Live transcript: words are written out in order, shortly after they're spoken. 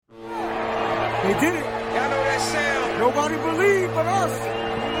They did it. Y'all know that sound. Nobody believed but us.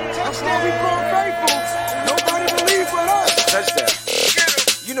 That's why we call faithful. Nobody believed but us. Touchdown.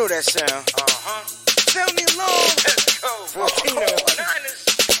 You know that sound. Uh-huh. Sound me long. Let's go. Fortino. Niners.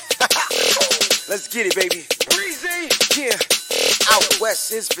 Let's get it, baby. Breezy. Yeah. Out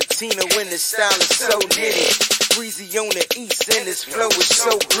west is patina when the style is so nitty. Breezy on the east and his flow is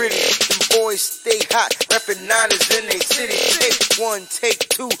so gritty. Them boys stay hot, reppin' Niners in they city. Take one, take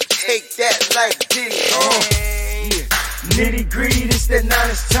two, take that like Diddy. Yeah. Nitty gritty, this that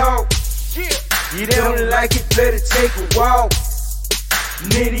Niners talk. You don't like it, better take a walk.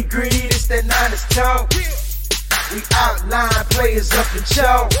 Nitty gritty, this that Niners talk. We outline players up in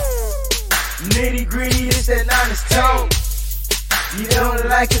chalk. Nitty gritty, this that Niners talk. You don't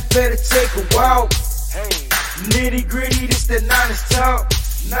like it, better take a walk. Nitty gritty, this that Niners talk.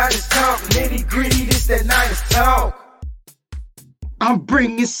 Niners talk, nitty gritty, this that Niners talk. I'm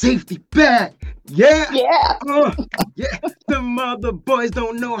bringing safety back. Yeah. Yeah. Yeah. The mother boys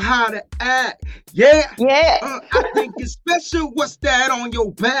don't know how to act. Yeah. Yeah. I think it's special. What's that on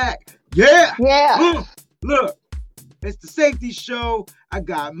your back? Yeah. Yeah. Look, it's the safety show. I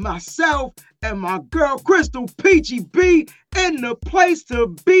got myself and my girl Crystal Peachy B in the place to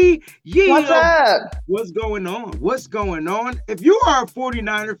be. Yeah. What's up? What's going on? What's going on? If you are a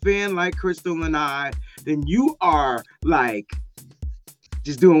 49er fan like Crystal and I, then you are like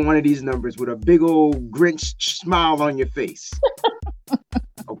just doing one of these numbers with a big old Grinch smile on your face.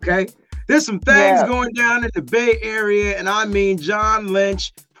 Okay? There's some things going down in the Bay Area, and I mean John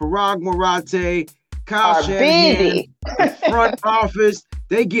Lynch, Parag Marate, Kyle Shanahan, the front office,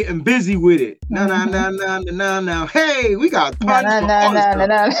 they getting busy with it. Now. Hey, we got puns for all this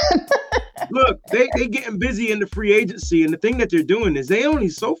stuff. Look, they getting busy in the free agency, and the thing that they're doing is they've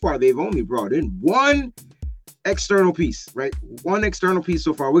only brought in one external piece, right? One external piece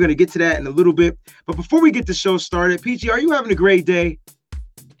so far. We're going to get to that in a little bit. But before we get the show started, Peachy, are you having a great day?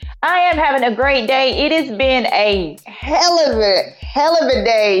 I am having a great day. It has been a hell of a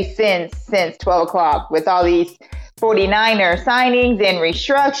day since 12 o'clock with all these 49er signings and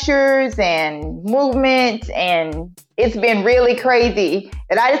restructures and movements, and it's been really crazy.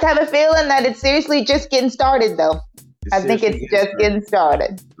 And I just have a feeling that it's seriously just getting started, though. I think it's just getting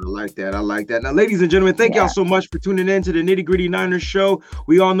started. I like that. Now, ladies and gentlemen, thank y'all so much for tuning in to the Nitty Gritty Niners show.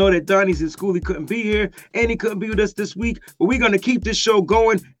 We all know that Donnie's in school. He couldn't be here, and he couldn't be with us this week. But we're going to keep this show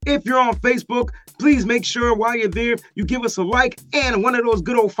going. If you're on Facebook, please make sure while you're there, you give us a like and one of those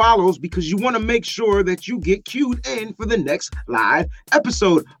good old follows, because you want to make sure that you get cued in for the next live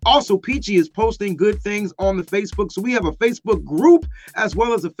episode. Also, Peachy is posting good things on the Facebook. So we have a Facebook group as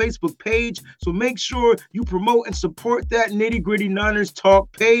well as a Facebook page. So make sure you promote and support that Nitty Gritty Niners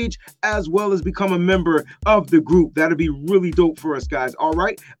Talk page, as well as become a member of the group. That'll be really dope for us, guys. All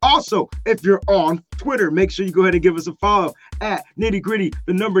right. Also, if you're on Twitter, make sure you go ahead and give us a follow at Nitty Gritty,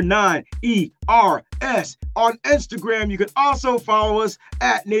 the number 9 ERS. On Instagram, you can also follow us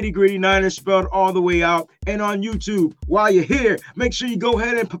at Nitty Gritty Niners, spelled all the way out. And on YouTube, while you're here, make sure you go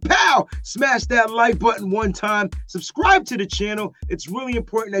ahead and smash that like button one time. Subscribe to the channel. It's really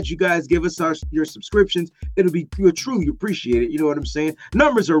important that you guys give us your subscriptions. You'll truly appreciate it. You know what I'm saying?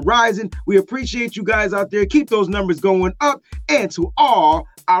 Numbers are rising. We appreciate you guys out there. Keep those numbers going up. And to all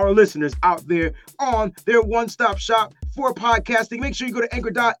our listeners out there on their one-stop shop for podcasting, make sure you go to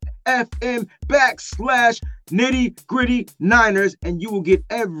anchor.fm/Nitty Gritty Niners, and you will get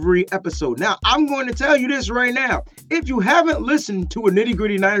every episode. Now, I'm going to tell you this right now. If you haven't listened to a Nitty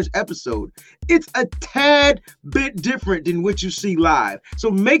Gritty Niners episode, it's a tad bit different than what you see live. So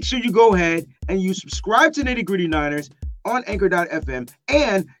make sure you go ahead and you subscribe to Nitty Gritty Niners on anchor.fm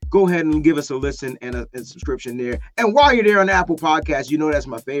and go ahead and give us a listen and a subscription there. And while you're there on Apple Podcasts, you know that's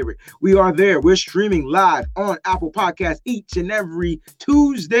my favorite. We are there. We're streaming live on Apple Podcasts each and every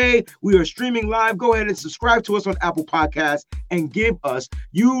Tuesday. We are streaming live. Go ahead and subscribe to us on Apple Podcasts and give us,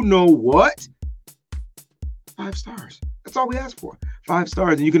 you know what? 5 stars. That's all we ask for. 5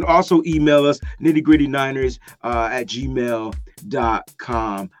 stars. And you can also email us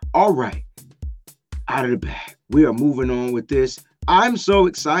nittygrittyniners@gmail.com. All right. Out of the bag. We are moving on with this. I'm so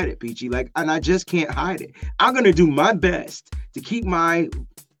excited, Peachy. And I just can't hide it. I'm going to do my best to keep my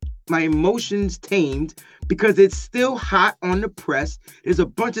emotions tamed, because it's still hot on the press. There's a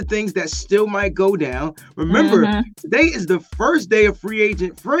bunch of things that still might go down. Remember, today is the first day of free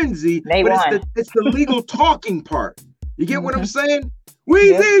agent frenzy, it's the legal talking part. You get what I'm saying?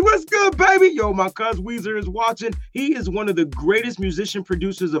 Weezy, what's good, baby? Yo, my cousin Weezer is watching. He is one of the greatest musician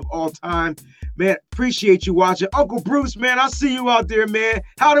producers of all time. Man, appreciate you watching. Uncle Bruce, man, I see you out there, man.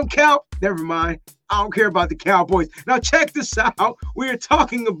 How them count? Never mind. I don't care about the Cowboys. Now check this out. We are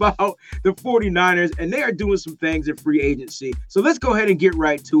talking about the 49ers, and they are doing some things in free agency. So let's go ahead and get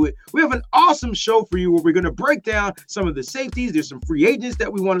right to it. We have an awesome show for you where we're going to break down some of the safeties. There's some free agents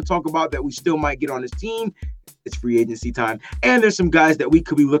that we want to talk about that we still might get on this team. It's free agency time. And there's some guys that we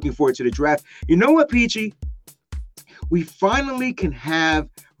could be looking forward to the draft. You know what, Peachy? We finally can have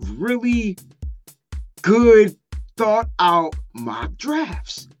really good, thought out mock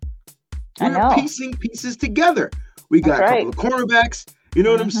drafts. We're piecing pieces together. We got a couple of cornerbacks. You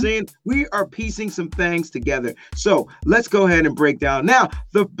know what I'm saying? We are piecing some things together. So let's go ahead and break down. Now,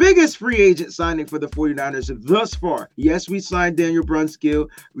 the biggest free agent signing for the 49ers thus far. Yes, we signed Daniel Brunskill.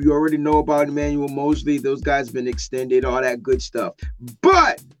 We already know about Emmanuel Mosley. Those guys have been extended, all that good stuff.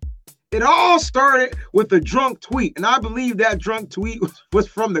 But it all started with a drunk tweet. And I believe that drunk tweet was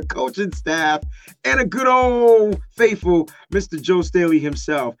from the coaching staff and a good old faithful Mr. Joe Staley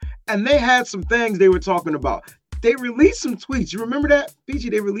himself. And they had some things they were talking about. They released some tweets. You remember that, PG?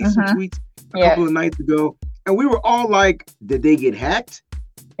 They released some tweets a couple of nights ago. And we were all like, did they get hacked?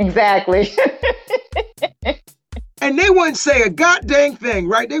 Exactly. And they wouldn't say a goddamn thing,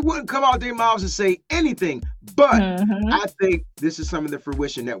 right? They wouldn't come out their mouths and say anything. But I think this is some of the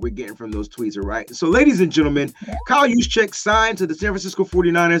fruition that we're getting from those tweets, all right? So, ladies and gentlemen, Kyle Juszczyk signed to the San Francisco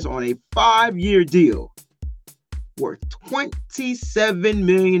 49ers on a 5-year deal worth $27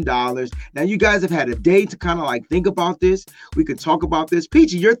 million. Now, you guys have had a day to kind of like think about this. We could talk about this.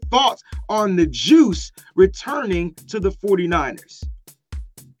 Peachy, your thoughts on the Juice returning to the 49ers?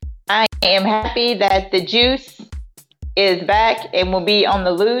 I am happy that the Juice is back and will be on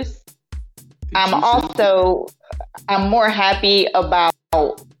the loose. I'm more happy about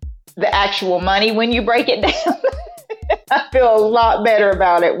the actual money when you break it down. I feel a lot better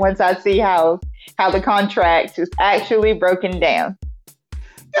about it once I see how the contract is actually broken down.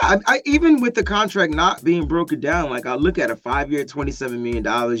 Yeah, I even with the contract not being broken down, like I look at a 5-year, $27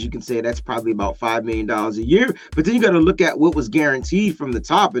 million, you can say that's probably about $5 million a year. But then you got to look at what was guaranteed from the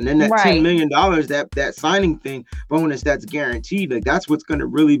top. And then that $10 million, that signing thing bonus that's guaranteed, like that's what's going to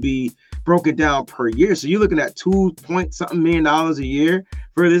really be broken down per year. So you're looking at $2-point-something million a year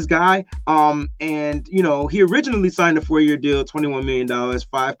for this guy. And, you know, he originally signed a 4-year deal, $21 million,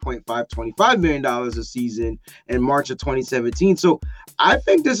 $25 million a season in March of 2017. So I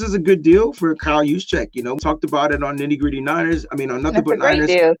think this is a good deal for Kyle Juszczyk. You know, we talked about it on Nitty Gritty Niners. I mean, on Nothing But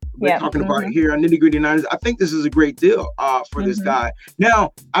Niners. We're talking about it here on Nitty Gritty Niners. I think this is a great deal for this guy.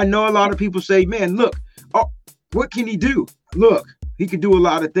 Now, I know a lot of people say, man, look, what can he do? Look, he could do a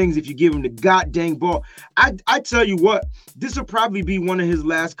lot of things if you give him the goddamn ball. I tell you what, this will probably be one of his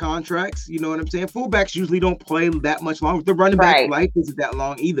last contracts. You know what I'm saying? Fullbacks usually don't play that much longer. The running back life isn't that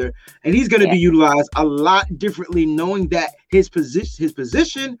long either. And he's going to be utilized a lot differently, knowing that his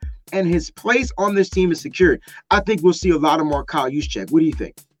position and his place on this team is secured. I think we'll see a lot of more Kyle Juszczyk. What do you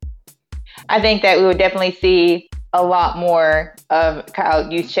think? I think that we will definitely see a lot more of Kyle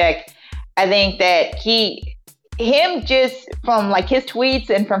Juszczyk. I think that him just from like his tweets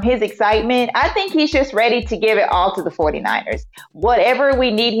and from his excitement, I think he's just ready to give it all to the 49ers. Whatever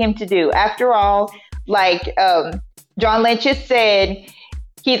we need him to do. After all, like John Lynch just said,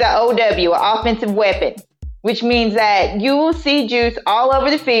 he's an OW, an offensive weapon, which means that you will see Juice all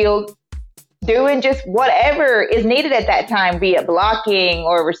over the field doing just whatever is needed at that time, be it blocking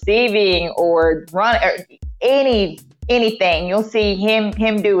or receiving or run or anything. You'll see him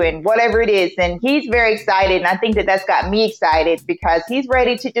doing whatever it is. And he's very excited. And I think that that's got me excited because he's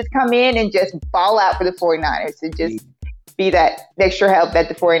ready to just come in and just ball out for the 49ers and just be that extra help that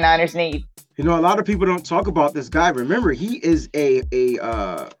the 49ers need. You know, a lot of people don't talk about this guy. Remember, he is a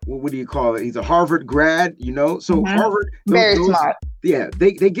what do you call it? He's a Harvard grad, you know? So Harvard. Very smart. Yeah,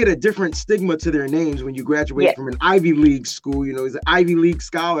 they get a different stigma to their names when you graduate from an Ivy League school. You know, he's an Ivy League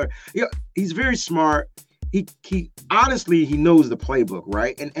scholar. Yeah, he's very smart. He honestly, he knows the playbook,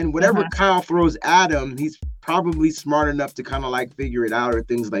 right? And whatever Kyle throws at him, he's probably smart enough to kind of like figure it out or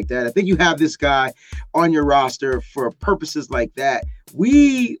things like that. I think you have this guy on your roster for purposes like that.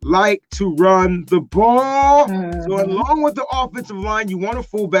 We like to run the ball. So along with the offensive line, you want a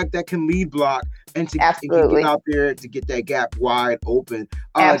fullback that can lead block and to get out there to get that gap wide open.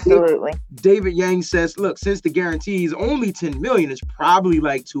 Absolutely. David Yang says, look, since the guarantee is only $10 million, it's probably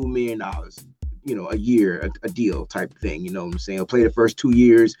like $2 million. You know, a year, a deal type thing, you know what I'm saying? He'll play the first 2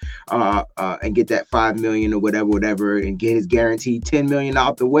 years and get that $5 million or whatever, and get his guaranteed $10 million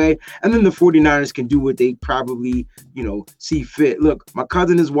out the way. And then the 49ers can do what they probably, you know, see fit. Look, my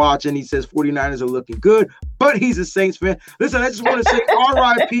cousin is watching. He says 49ers are looking good, but he's a Saints fan. Listen, I just want to say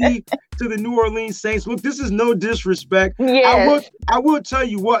RIP to the New Orleans Saints. Look, this is no disrespect. Yes. I will tell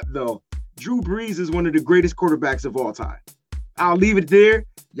you what, though. Drew Brees is one of the greatest quarterbacks of all time. I'll leave it there.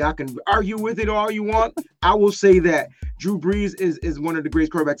 Y'all can argue with it all you want. I will say that Drew Brees is one of the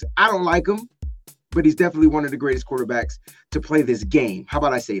greatest quarterbacks. I don't like him, but he's definitely one of the greatest quarterbacks to play this game. How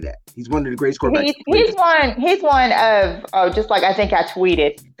about I say that? He's one of the greatest quarterbacks. He's one of just like I think I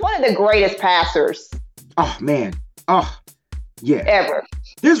tweeted, one of the greatest passers. Oh, man. Oh, yeah. Ever.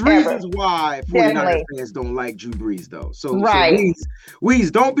 There's reasons why 49ers fans don't like Drew Brees, though. So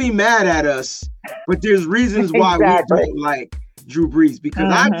Weez, don't be mad at us, but there's reasons why we don't like Drew Brees.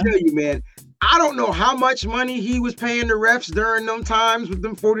 Because I tell you, man, I don't know how much money he was paying the refs during them times with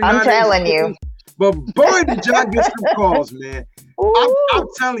them 49ers. I'm telling you. But boy, did y'all get some calls, man. I'm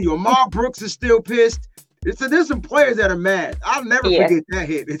telling you, Amar Brooks is still pissed. So there's some players that are mad. I'll never forget that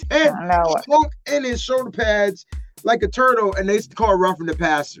hit. His head sunk in his shoulder pads like a turtle, and they call roughing the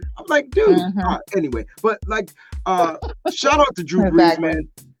passer. I'm like, dude. Anyway, but like, shout out to Drew Brees, man.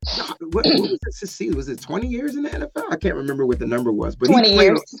 What was this season? Was it 20 years in the NFL? I can't remember what the number was, but 20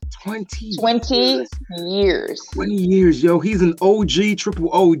 years. 20 years. 20 years, yo. He's an OG,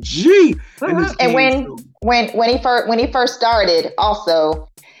 triple OG. And when he first started, also,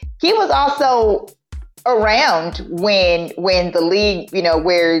 he was also around when the league,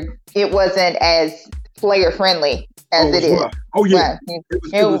 where it wasn't as player friendly as it is. Rough. Oh yeah,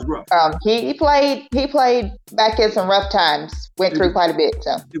 it was rough. He played back in some rough times. Went through quite a bit.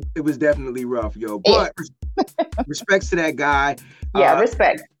 So it was definitely rough, yo. But respects to that guy. Yeah,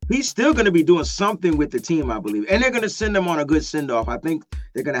 respect. He's still going to be doing something with the team, I believe, and they're going to send him on a good send off. I think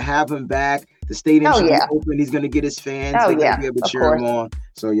they're going to have him back. The stadium should be open. He's going to get his fans. They're going to be able to cheer him on.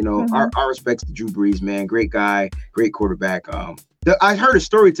 So our respects to Drew Brees, man. Great guy, great quarterback. I heard a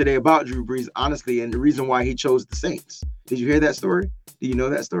story today about Drew Brees, honestly, and the reason why he chose the Saints. Did you hear that story? Do you know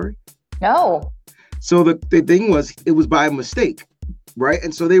that story? No. So the thing was, it was by mistake, right?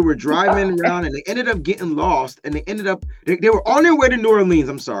 And so they were driving around, and they ended up getting lost, and they were on their way to New Orleans.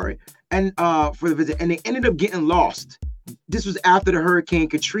 I'm sorry, and for the visit, and they ended up getting lost. This was after the Hurricane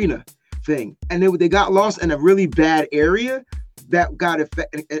Katrina thing, and they got lost in a really bad area that got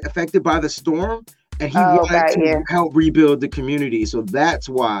affected by the storm. And he wanted to help rebuild the community. So that's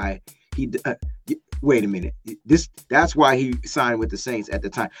why he wait a minute. That's why he signed with the Saints at the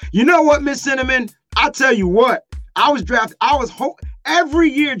time. You know what, Miss Cinnamon? I'll tell you what. I was drafted.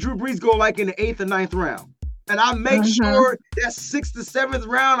 Every year Drew Brees go like in the 8th or 9th round. And I make sure that 6th to 7th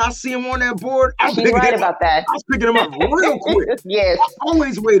round, I see him on that board. You're right about that. I was picking him up real quick. Yes. I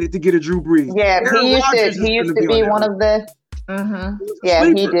always waited to get a Drew Brees. Yeah, he used to be one of the Yeah,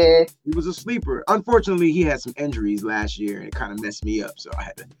 he did. He was a sleeper. Unfortunately, he had some injuries last year, and it kind of messed me up. So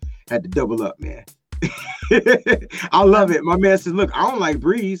I had to double up, man. I love it. My man says, "Look, I don't like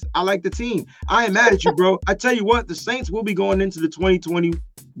Brees. I like the team. I ain't mad at you, bro. I tell you what, the Saints will be going into the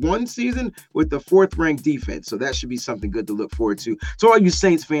 2021 season with the 4th-ranked defense, so that should be something good to look forward to. To all you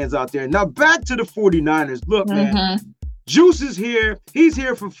Saints fans out there. Now back to the 49ers. Look, man, Juice is here. He's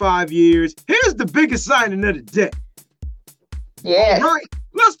here for 5 years. Here's the biggest signing of the day. Yes. All right,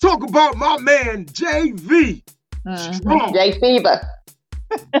 let's talk about my man, JV. Jay Fever.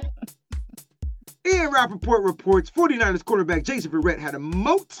 Ian Rappaport reports 49ers quarterback Jason Verrett had a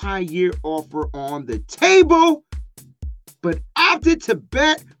multi-year offer on the table, but opted to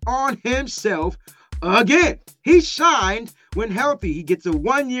bet on himself again. He shined when healthy. He gets a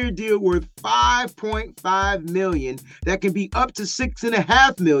 1-year deal worth $5.5 million that can be up to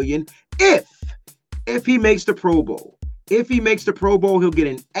 $6.5 million if he makes the Pro Bowl. If he makes the Pro Bowl, he'll get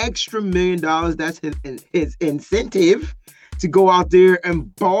an extra $1 million. That's his incentive to go out there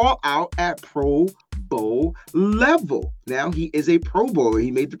and ball out at Pro Bowl level. Now, he is a Pro Bowler. He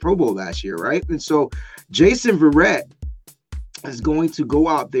made the Pro Bowl last year, right? And so Jason Verrett is going to go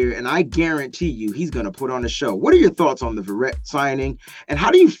out there, and I guarantee you he's going to put on a show. What are your thoughts on the Verrett signing, and how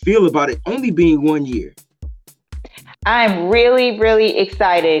do you feel about it only being 1 year? I'm really, really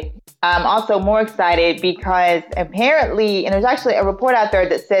excited. I'm also more excited because apparently, and there's actually a report out there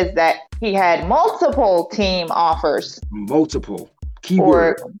that says that he had multiple team offers. Multiple.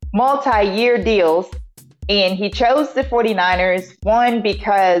 Keyword. For multi-year deals. And he chose the 49ers, one,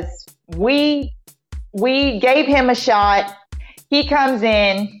 because we gave him a shot. He comes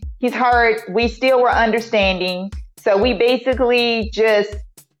in, he's hurt. We still were understanding. So we basically just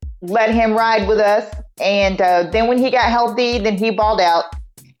let him ride with us. And then when he got healthy, then he balled out.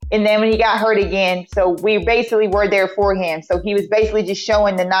 And then when he got hurt again, so we basically were there for him. So he was basically just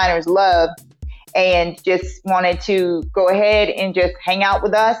showing the Niners love and just wanted to go ahead and just hang out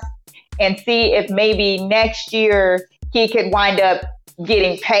with us and see if maybe next year he could wind up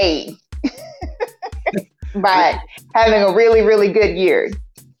getting paid by having a really, really good year.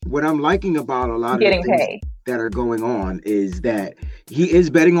 what I'm liking about a lot of getting the things paid. that are going on is that he is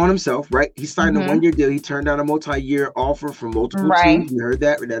betting on himself, right? He signed a 1-year deal. He turned down a multi-year offer from multiple Right. teams. We heard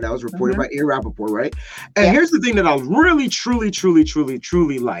that was reported by Ian Rappaport, right? And here's the thing that I really,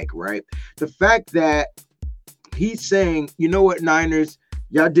 truly like, right? The fact that he's saying, you know what, Niners,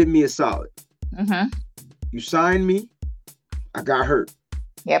 y'all did me a solid. You signed me, I got hurt.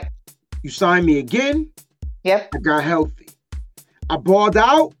 Yep. You signed me again, Yep. I got healthy. I balled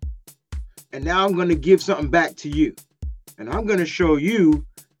out, and now I'm going to give something back to you. And I'm going to show you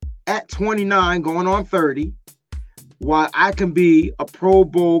at 29, going on 30, why I can be a Pro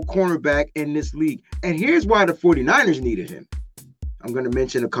Bowl cornerback in this league. And here's why the 49ers needed him. I'm going to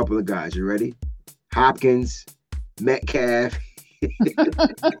mention a couple of guys. You ready? Hopkins, Metcalf.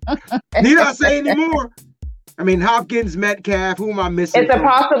 Need I say anymore? I mean, Hopkins, Metcalf, who am I missing? It's a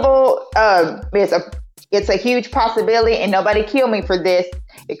possible, it's a huge possibility, and nobody kill me for this.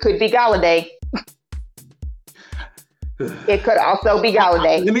 It could be Galladay. It could also be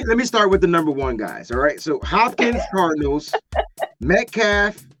Galladay. Let me start with the number one guys. All right. So Hopkins, Cardinals,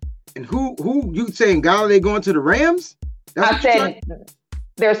 Metcalf, and who you saying Galladay going to the Rams? I said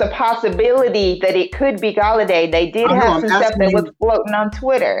there's a possibility that it could be Galladay. They did have some stuff that was floating on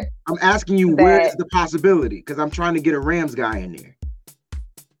Twitter. I'm asking you, where's the possibility? Because I'm trying to get a Rams guy in there.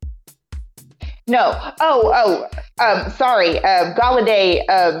 No. Sorry.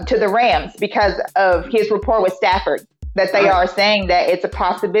 Galladay to the Rams because of his rapport with Stafford. That they are saying that it's a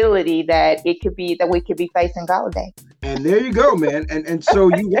possibility that it could be that we could be facing Galladay. And there you go, man. And so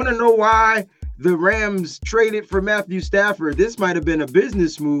you want to know why the Rams traded for Matthew Stafford? This might have been a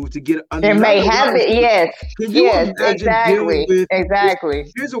business move to get under. There may have it, yes. Yes, exactly.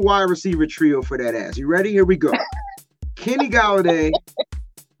 Here's a wide receiver trio for that ass. You ready? Here we go. Kenny Galladay,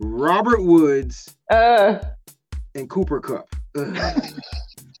 Robert Woods, and Cooper Kupp.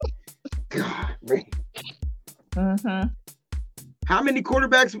 God, man. How many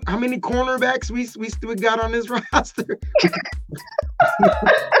cornerbacks we still got on this roster?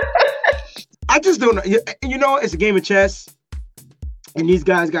 I just don't know. You know, it's a game of chess, and these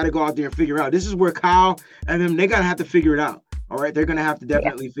guys got to go out there and figure it out. This is where Kyle and them, they got to have to figure it out. All right, they're going to have to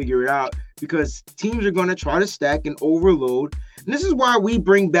definitely figure it out because teams are going to try to stack and overload. And this is why we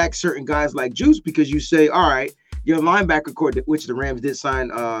bring back certain guys like Juice, because you say, all right, your linebacker core, which the Rams did sign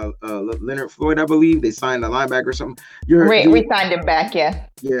Leonard Floyd, I believe. They signed a linebacker or something. We signed him back, yeah.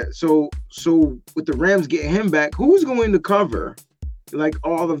 Yeah, so with the Rams getting him back, who's going to cover like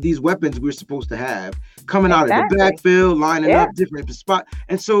all of these weapons we're supposed to have coming out of the backfield, lining up different spots?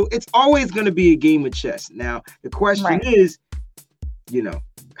 And so it's always going to be a game of chess. Now, the question is, you know,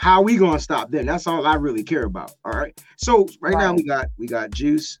 how are we going to stop them? That's all I really care about. All right. So now we got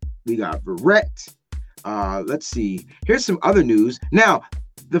Juice, we got Verrett. Let's see. Here's some other news. Now,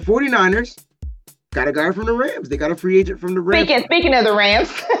 the 49ers got a guy from the Rams. They got a free agent from the Rams. Speaking of the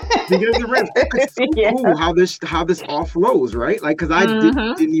Rams. It's so cool how this all flows, right? Like, because I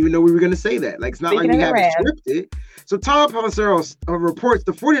didn't even know we were going to say that. Like, it's not like we have it scripted. So Tom Pelissero reports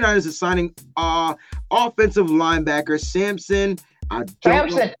the 49ers are signing offensive linebacker Samson. I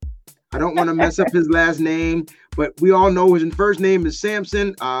don't want to mess up his last name, but we all know his first name is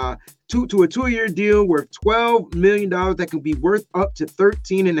Samson. To a 2-year deal worth $12 million that can be worth up to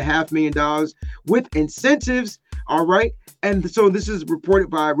 $13.5 million with incentives. All right. And so this is reported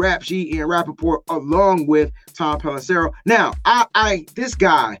by Rap Sheet and Rappaport along with Tom Pelissero. Now, this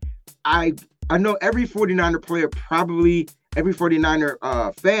guy, I know every 49er player probably, every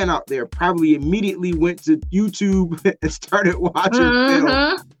 49er fan out there probably immediately went to YouTube and started watching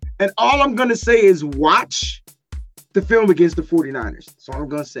film. And all I'm going to say is watch the film against the 49ers. That's all I'm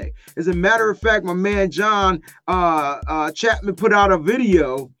going to say. As a matter of fact, my man John Chapman put out a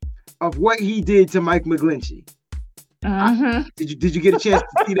video of what he did to Mike McGlinchey. Did you get a chance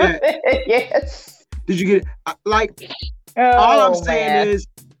to see that? Yes. Did you get all I'm saying is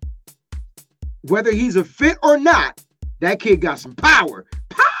whether he's a fit or not, that kid got some power.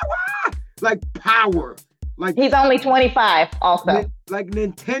 Power. Like he's only 25 also. Like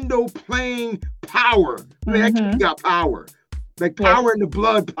Nintendo playing power. That kid got power. Like power in the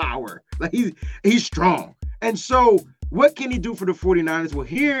blood power. Like he's strong. And so what can he do for the 49ers? Well,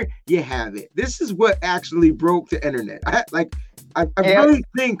 here you have it. This is what actually broke the internet. I really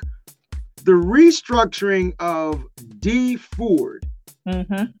think the restructuring of D Ford,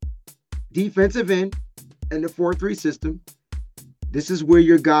 defensive end, and the 4-3 system. This is where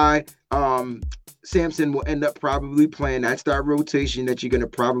your guy Samson will end up probably playing. That's that rotation that you're going to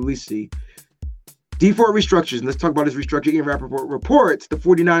probably see. D Ford restructures. And let's talk about this restructure. Ian Rappaport reports the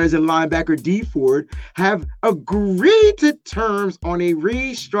 49ers and linebacker D Ford have agreed to terms on a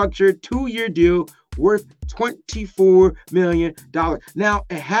restructured 2-year deal worth $24 million. Now,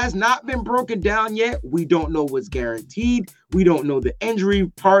 it has not been broken down yet. We don't know what's guaranteed. We don't know the injury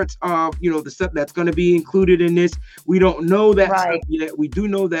parts of, the stuff that's going to be included in this. We don't know that stuff yet. We do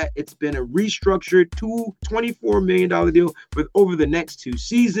know that it's been a restructured $24 million deal for over the next 2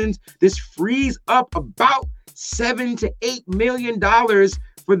 seasons. This frees up about $7 to $8 million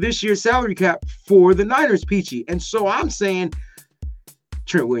for this year's salary cap for the Niners, Peachy. And so I'm saying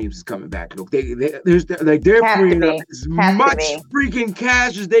Trent Williams is coming back. Look, they're freeing up as much freaking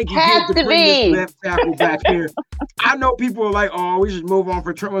cash as they can get to bring this left tackle back here. I know people are like, "Oh, we should move on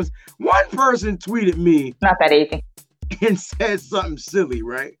for Trent Williams." One person tweeted me, not that easy, and said something silly.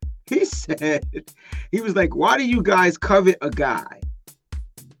 Right? He said, he was like, "Why do you guys covet a guy,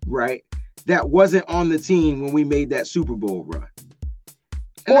 right, that wasn't on the team when we made that Super Bowl run?"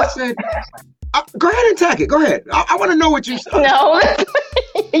 And I said, "Go ahead and attack it. Go ahead. I want to know what you said." No.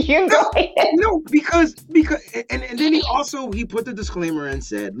 You go ahead. No, because and then he put the disclaimer and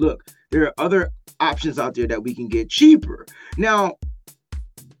said, look, there are other options out there that we can get cheaper. Now,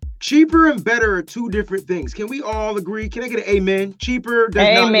 cheaper and better are 2 different things. Can we all agree? Can I get an amen? Cheaper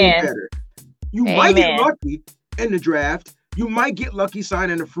does not mean better. You might get lucky in the draft. You might get lucky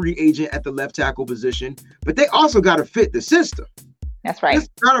signing a free agent at the left tackle position, but they also got to fit the system. That's right.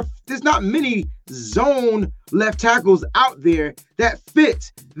 There's not many zone left tackles out there that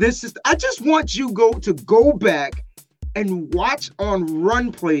fit this system. I just want you to go back and watch on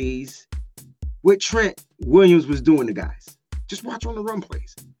run plays what Trent Williams was doing to guys. Just watch on the run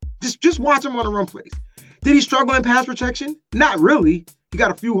plays. Just watch him on the run plays. Did he struggle in pass protection? Not really. He got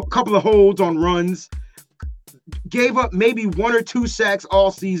a couple of holds on runs. Gave up maybe 1 or 2 sacks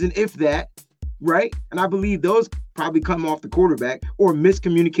all season, if that. Right? And I believe those probably come off the quarterback or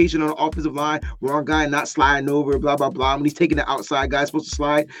miscommunication on the offensive line. Wrong guy not sliding over, blah, blah, blah. When he's taking the outside guy, supposed to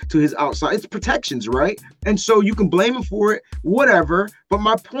slide to his outside. It's protections, right? And so you can blame him for it, whatever. But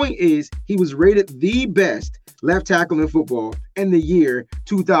my point is he was rated the best left tackle in football in the year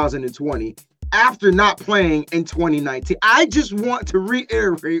 2020 after not playing in 2019. I just want to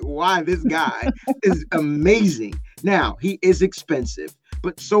reiterate why this guy is amazing. Now, he is expensive,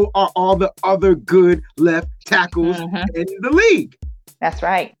 but so are all the other good left tackles in the league. That's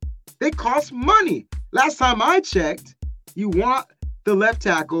right. They cost money. Last time I checked, you want the left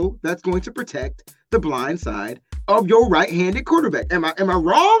tackle that's going to protect the blind side of your right-handed quarterback. Am I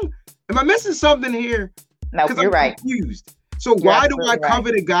wrong? Am I missing something here? No, you're right. Confused. So why do I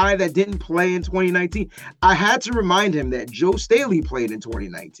covet a guy that didn't play in 2019? I had to remind him that Joe Staley played in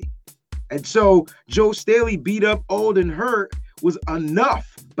 2019. And so Joe Staley beat up, old, and hurt was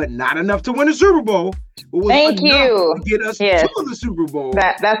enough, but not enough to win a Super Bowl. Thank you. To get us to the Super Bowl.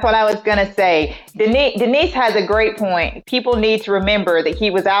 That's what I was going to say. Denise has a great point. People need to remember that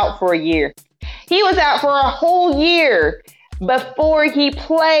he was out for a year. He was out for a whole year before he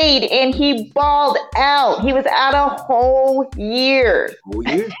played, and he balled out. He was out a whole year.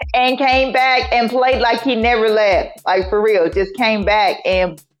 And came back and played like he never left. Like, for real, just came back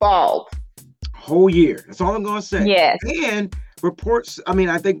and balled. Whole year. That's all I'm going to say. Yes. And reports, I mean,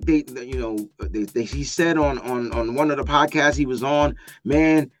 I think he said on one of the podcasts he was on,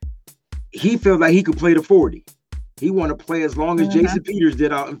 man, he felt like he could play the 40. He wanted to play as long as Jason Peters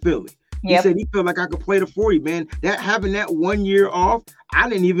did out in Philly. He said he felt like I could play the 40, man. That having that 1 year off, I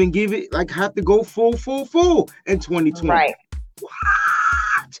didn't even give it, have to go full in 2020. Right. What?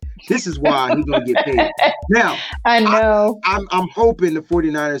 This is why he's going to get paid. Now, I know. I'm hoping the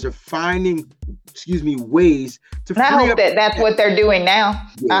 49ers are finding, ways to free up. I hope that's what they're doing now.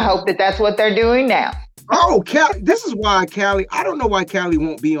 Yeah. I hope that's what they're doing now. Oh, Callie, this is why Callie, I don't know why Callie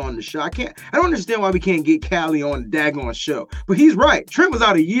won't be on the show. I don't understand why we can't get Callie on the daggone show. But he's right. Trent was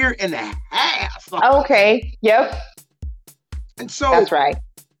out a year and a half. Okay. Yep. And so that's right.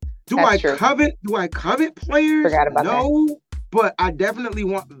 Do I covet players? Forgot about that. But I definitely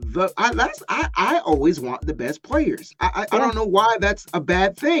want I always want the best players. I don't know why that's a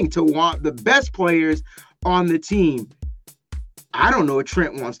bad thing to want the best players on the team. I don't know if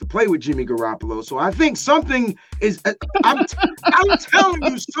Trent wants to play with Jimmy Garoppolo. So I think something is, I'm telling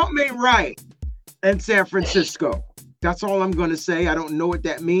you, something ain't right in San Francisco. That's all I'm going to say. I don't know what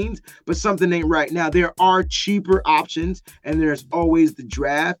that means, but something ain't right. Now, there are cheaper options, and there's always the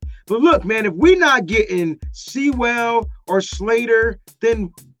draft. But look, man, if we're not getting Sewell or Slater,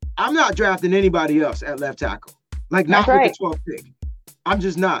 then I'm not drafting anybody else at left tackle. Not with the 12th pick. I'm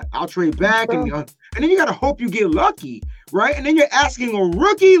just not. I'll trade back, and then you got to hope you get lucky, right? And then you're asking a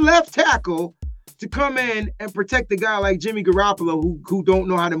rookie left tackle to come in and protect a guy like Jimmy Garoppolo who don't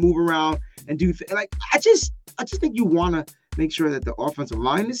know how to move around and do like I just think you want to make sure that the offensive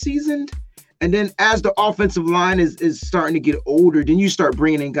line is seasoned. And then as the offensive line is starting to get older, then you start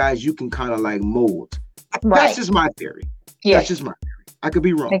bringing in guys you can kind of like mold. Right. That's just my theory. Yes. That's just my theory. I could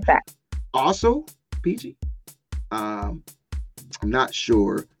be wrong. Exactly. Also, PG, I'm not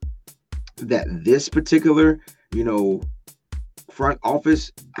sure that this particular, front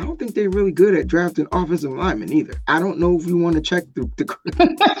office, I don't think they're really good at drafting offensive linemen either. I don't know if you want to check the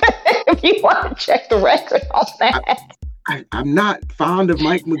if you want to check the record on that. I'm not fond of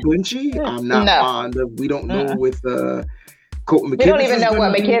Mike McGlinchey. I'm not fond of, we don't know with Colton McKivitz. We don't even know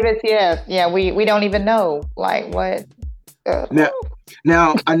what McKivitz, yeah, we don't even know, like, what.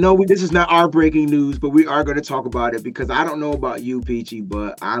 Now, I know this is not our breaking news, but we are going to talk about it because I don't know about you, Peachy,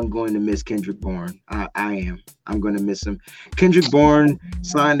 but I'm going to miss Kendrick Bourne. I am. I'm going to miss him. Kendrick Bourne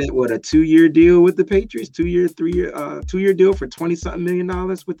signed a 2-year deal with the Patriots, 2-year deal for $20-something million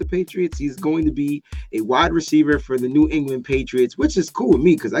with the Patriots. He's going to be a wide receiver for the New England Patriots, which is cool with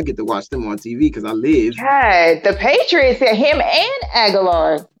me because I get to watch them on TV because I live. God, the Patriots, him and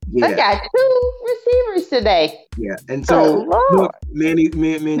Aguilar. Yeah. They got 2 receivers today. Yeah, and so look, Manny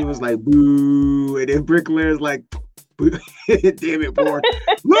was like, boo, and then Bricklair's like, boo. Damn it, Bourne.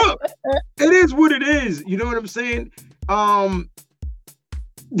 Look, it is what it is. You know what I'm saying? I'm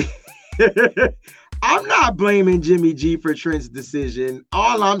not blaming Jimmy G for Trent's decision.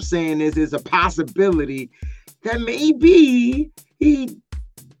 All I'm saying is there's a possibility that maybe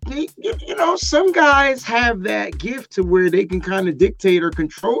some guys have that gift to where they can kind of dictate or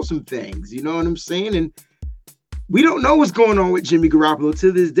control some things. You know what I'm saying? And we don't know what's going on with Jimmy Garoppolo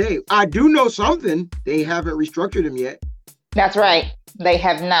to this day. I do know something. They haven't restructured him yet. That's right. They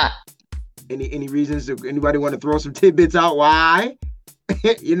have not. Any reasons? Anybody want to throw some tidbits out? Why?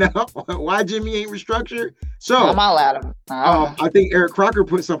 Why Jimmy ain't restructured? So I'm all out of him. I think Eric Crocker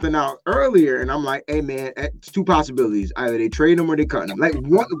put something out earlier, and I'm like, hey man, it's 2 possibilities: either they trade him or they cut him. Like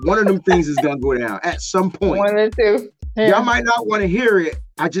one of them things is gonna go down at some point. One of the 2. Yeah. Y'all might not want to hear it.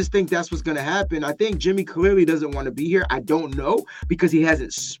 I just think that's what's gonna happen. I think Jimmy clearly doesn't want to be here. I don't know because he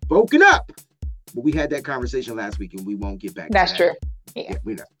hasn't spoken up. But we had that conversation last week, and we won't get back. That's to that. True. Yeah,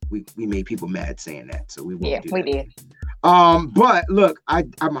 we know. We made people mad saying that, so we won't. Yeah, do we that. did. But look,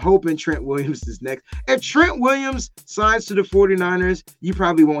 I'm hoping Trent Williams is next. If Trent Williams signs to the 49ers, you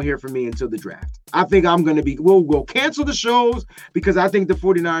probably won't hear from me until the draft. I think I'm going to be, we'll cancel the shows because I think the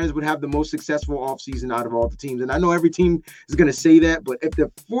 49ers would have the most successful offseason out of all the teams. And I know every team is going to say that, but if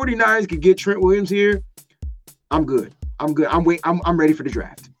the 49ers could get Trent Williams here, I'm good. I'm ready for the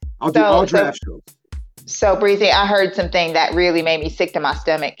draft. I'll do all draft shows. So, Breezy, I heard something that really made me sick to my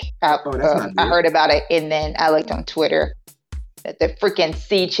stomach. I heard about it, and then I looked on Twitter that the freaking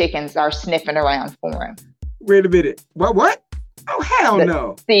sea chickens are sniffing around for him. Wait a minute. What? Oh, hell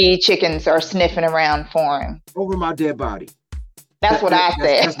no. Sea chickens are sniffing around for him. Over my dead body. That's what I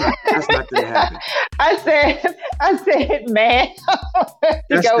said. That's not going to happen. I said, man,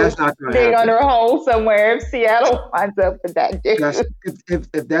 that's not going to dig happen. under a hole somewhere if Seattle winds up with that dude. That's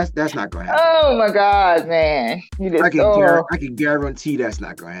not going to happen. Oh my God, man! I can guarantee that's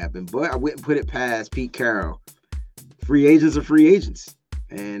not going to happen. But I wouldn't put it past Pete Carroll. Free agents are free agents,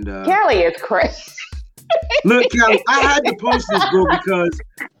 and Kelly is crazy. Look, Kelly, I had to post this, bro, because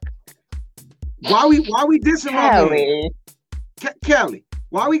why we dissing my man? Kelly,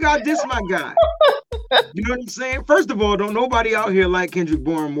 why we got diss my guy? You know what I'm saying? First of all, don't nobody out here like Kendrick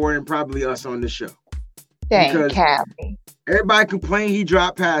Bourne more than probably us on the show. Dang, Kelly. Everybody complain he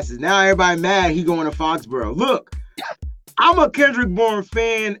dropped passes. Now everybody mad he going to Foxborough. Look, I'm a Kendrick Bourne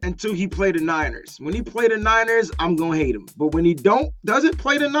fan until he play the Niners. When he play the Niners, I'm gonna hate him. But when he doesn't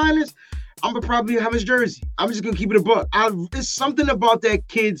play the Niners, I'm gonna probably have his jersey. I'm just gonna keep it a buck. It's something about that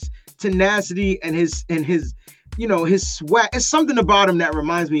kid's tenacity and his his swag. It's something about him that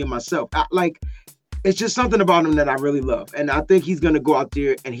reminds me of myself. It's just something about him that I really love. And I think he's going to go out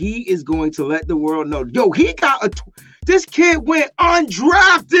there and he is going to let the world know, he got this kid went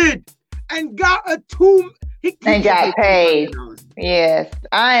undrafted and got and got paid. Yes.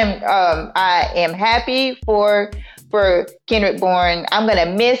 I am happy for Kendrick Bourne. I'm going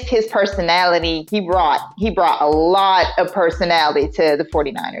to miss his personality. He brought a lot of personality to the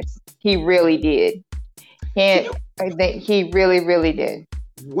 49ers. He really did. He really, really did.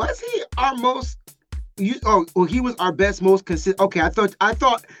 Was he our most? He was our best, most consistent. Okay, I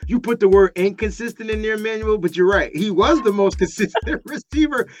thought you put the word inconsistent in there, Emmanuel, but you're right. He was the most consistent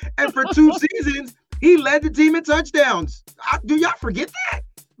receiver, and for 2 seasons, he led the team in touchdowns. Do y'all forget that?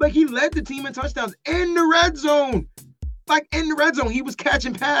 Like, he led the team in touchdowns in the red zone. He was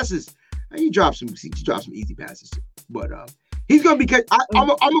catching passes. He dropped some easy passes too. But he's gonna be I'm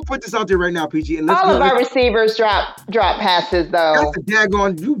gonna put this out there right now, Peachy. And all of our receivers drop passes though.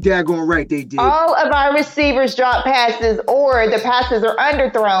 You daggone right they did. All of our receivers drop passes, or the passes are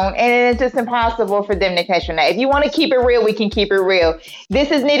underthrown, and it's just impossible for them to catch on that. If you want to keep it real, we can keep it real.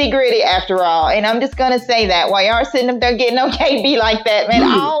 This is nitty gritty after all, and I'm just gonna say that while y'all are sitting up there getting on KB like that, man,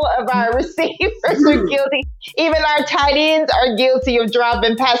 all of our receivers are guilty. Even our tight ends are guilty of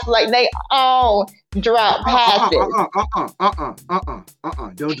dropping passes. Like they all drop passes.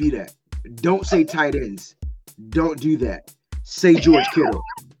 Don't do that. Don't say tight ends. Don't do that. Say George Kittle.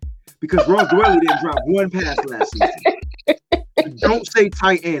 Because Ross Dwelly didn't drop one pass last season. Don't say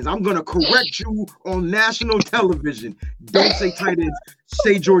tight ends. I'm going to correct you on national television. Don't say tight ends.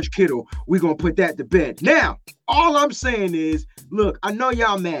 Say George Kittle. We're going to put that to bed. Now, all I'm saying is, look, I know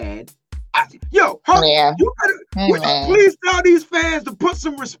y'all mad. You better please tell these fans to put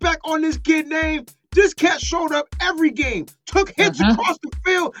some respect on this kid name. This cat showed up every game, took hits across the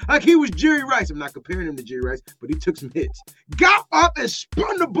field like he was Jerry Rice. I'm not comparing him to Jerry Rice, but he took some hits. Got up and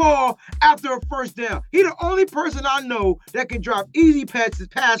spun the ball after a first down. He the only person I know that can drop easy passes,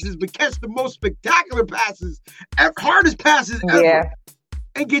 but catch the most spectacular passes, hardest passes ever,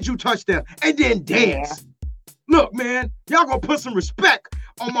 and get you touchdown, and then dance. Look, man, y'all gonna put some respect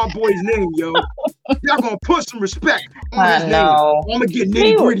on my boy's name, yo. Y'all gonna put some respect on his name. I'm gonna get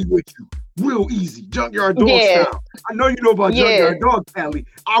nitty gritty with you. Real easy, Junkyard Dog style. I know you know about Junkyard Dog, Callie.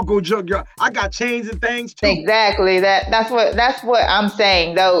 I'll go Junkyard. I got chains and things too. Exactly. That's what I'm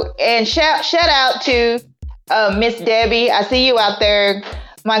saying though. And shout out to Miss Debbie. I see you out there.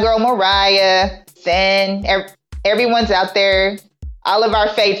 My girl Mariah, Sen, everyone's out there. All of our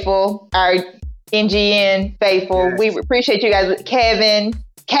faithful, our NGN faithful. Yes. We appreciate you guys. Kevin,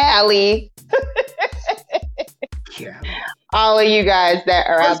 Callie. All of you guys that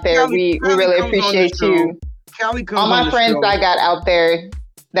are out there, we really appreciate you. All my friends I got out there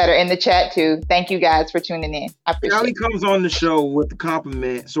that are in the chat too. Thank you guys for tuning in. I appreciate it. Callie comes on the show with the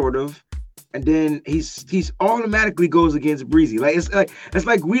compliment, sort of, and then he's automatically goes against Breezy. It's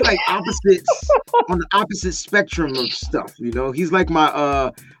like we like opposites on the opposite spectrum of stuff. You know, he's like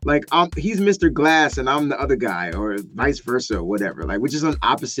my he's Mr. Glass and I'm the other guy, or vice versa, or whatever. Like we're just on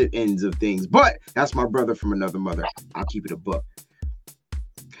opposite ends of things. But that's my brother from another mother. I'll keep it a buck.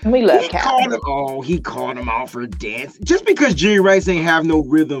 We love Calvin. He called him out for dance. Just because Jerry Rice ain't have no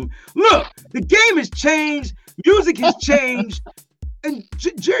rhythm. Look, the game has changed. Music has changed. And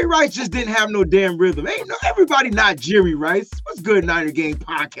Jerry Rice just didn't have no damn rhythm. Everybody not Jerry Rice. What's good, Niner Gang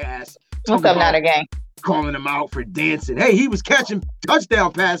podcast? What's up, Niner Gang? Calling him out for dancing. Hey, he was catching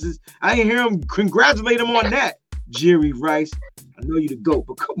touchdown passes. I didn't hear him congratulate him on that. Jerry Rice, I know you the GOAT,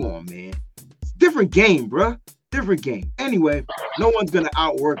 but come on, man. It's a different game, bruh. Different game. Anyway, no one's going to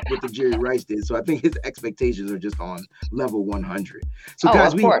outwork what the Jerry Rice did. So I think his expectations are just on level 100. So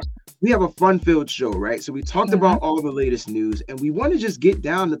guys, we have a fun-filled show, right? So we talked about all the latest news, and we want to just get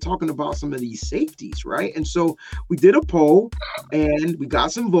down to talking about some of these safeties, right? And so we did a poll, and we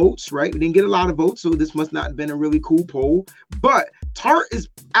got some votes, right? We didn't get a lot of votes, so this must not have been a really cool poll. But Tart is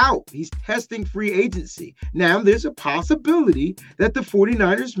out. He's testing free agency. Now, there's a possibility that the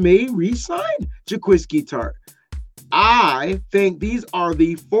 49ers may re-sign Jaquiski Tart. I think these are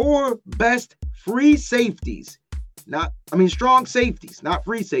the 4 best free safeties. Strong safeties, not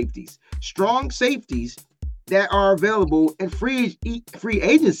free safeties. Strong safeties that are available in free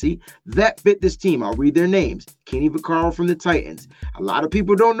agency that fit this team. I'll read their names. Kenny Vaccaro from the Titans. A lot of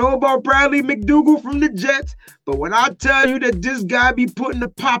people don't know about Bradley McDougald from the Jets, but when I tell you that this guy be putting the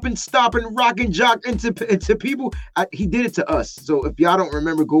popping, stopping, rocking jock into people, he did it to us. So if y'all don't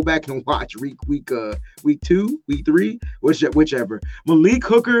remember, go back and watch week 2, week 3, whichever. Malik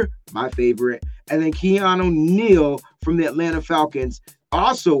Hooker, my favorite, and then Keanu Neal from the Atlanta Falcons.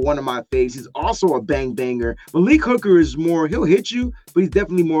 Also one of my faves. He's also a bang banger. Malik Hooker is more, he'll hit you, but he's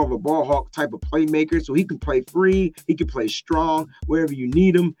definitely more of a ball hawk type of playmaker. So he can play free. He can play strong wherever you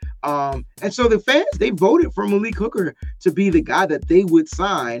need him. And so the fans, they voted for Malik Hooker to be the guy that they would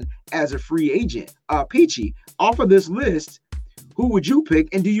sign as a free agent. Peachy, off of this list, who would you pick?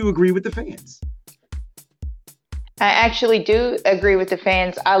 And do you agree with the fans? I actually do agree with the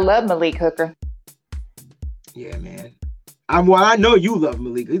fans. I love Malik Hooker. Yeah, man. I know you love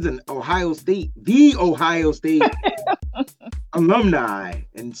Malik. He's the Ohio State alumni.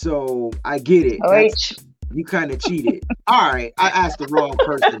 And so I get it. You kind of cheated. All right. I asked the wrong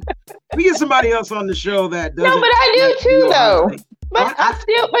person. We get somebody else on the show that doesn't. No, but I do too, though. But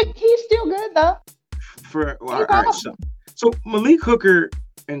he's still good, though. All right. So Malik Hooker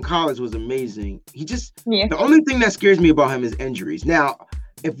in college was amazing. The only thing that scares me about him is injuries. Now,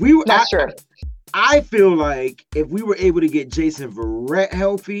 If we were, Not sure. I feel like if we were able to get Jason Verrett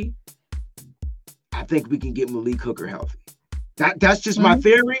healthy, I think we can get Malik Hooker healthy. That's just my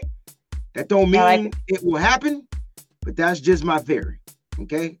theory. That don't mean it will happen, but that's just my theory.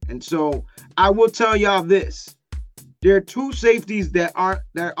 Okay, and so I will tell y'all this: there are two safeties that aren't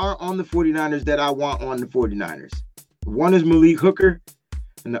on the 49ers that I want on the 49ers. One is Malik Hooker,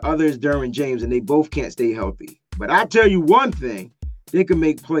 and the other is Derwin James, and they both can't stay healthy. But I'll tell you one thing: they can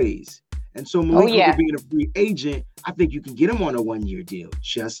make plays. And so Malik Hooker being a free agent, I think you can get him on a 1-year deal,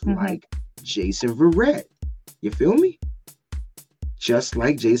 just like Jason Verrett. You feel me? Just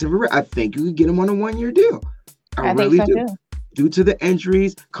like Jason Verrett. I think you can get him on a 1-year deal. I really think so do. Too. Due to the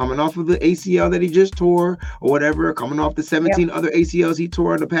injuries, coming off of the ACL that he just tore or whatever, coming off the 17 other ACLs he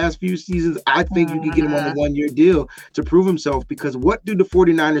tore in the past few seasons, I think you can get him on a 1-year deal to prove himself, because what do the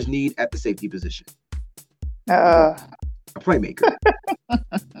 49ers need at the safety position? A playmaker.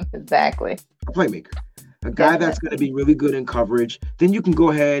 Exactly. A playmaker. A guy that's going to be really good in coverage. Then you can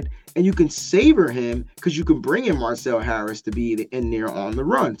go ahead and you can savor him, because you can bring in Marcel Harris to be in there on the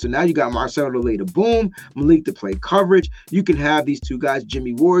run. So now you got Marcel to lay the boom, Malik to play coverage. You can have these two guys,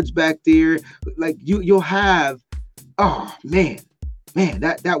 Jimmy Ward's back there. Like you'll have, oh man,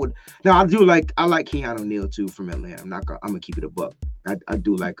 that would. Now I like Keanu Neal too from Atlanta. I'm gonna keep it a buck. I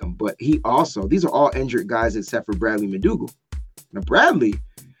do like him, but he also, these are all injured guys except for Bradley McDougald. Now Bradley,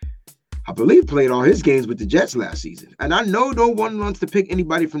 I believe, played all his games with the Jets last season. And I know no one wants to pick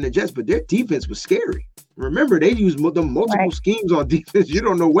anybody from the Jets, but their defense was scary. Remember, they use multiple schemes on defense. You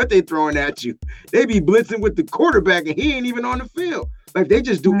don't know what they're throwing at you. They be blitzing with the quarterback, and he ain't even on the field. Like, they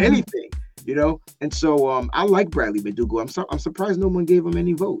just do anything, you know? And so I like Bradley McDougald. I'm surprised no one gave him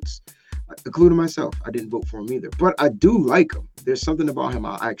any votes, including myself. I didn't vote for him either. But I do like him. There's something about him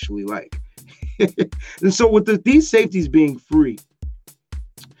I actually like. And so with these safeties being free,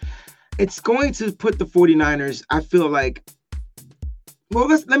 it's going to put the 49ers, I feel like, well,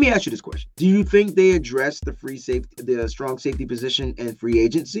 let me ask you this question. Do you think they address the strong safety position in free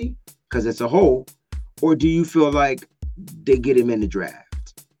agency because it's a hole, or do you feel like they get him in the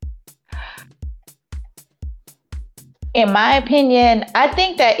draft? In my opinion, I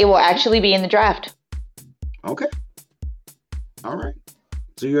think that it will actually be in the draft. Okay. All right.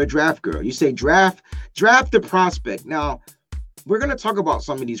 So you're a draft girl. You say draft the prospect. Now, we're going to talk about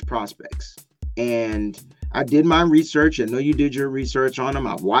some of these prospects. And I did my research. I know you did your research on them.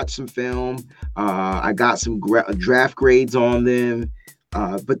 I've watched some film. I got some draft grades on them.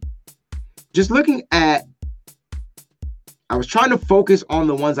 But just looking at, I was trying to focus on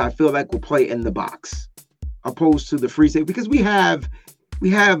the ones I feel like will play in the box, opposed to the free safety, because we have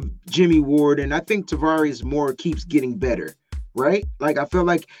Jimmy Ward, and I think Tavares Moore keeps getting better. Right? Like, I feel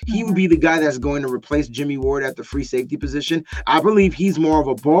like he would be the guy that's going to replace Jimmy Ward at the free safety position. I believe he's more of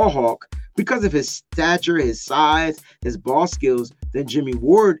a ball hawk because of his stature, his size, his ball skills than Jimmy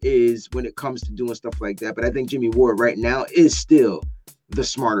Ward is when it comes to doing stuff like that. But I think Jimmy Ward right now is still the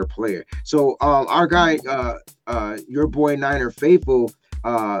smarter player. So our guy, your boy Niner Faithful,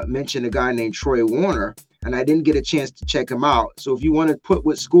 mentioned a guy named Troy Warner, and I didn't get a chance to check him out. So if you want to put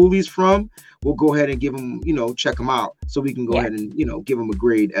what school he's from, we'll go ahead and give him, check him out so we can go ahead and, give him a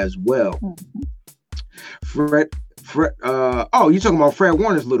grade as well. Fred, you're talking about Fred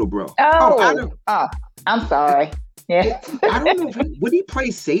Warner's little bro. I'm sorry. Yeah. I don't know would he play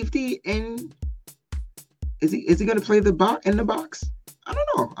safety is he going to play in the box? I don't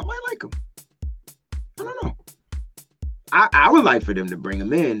know. I might like him. I don't know. I would like for them to bring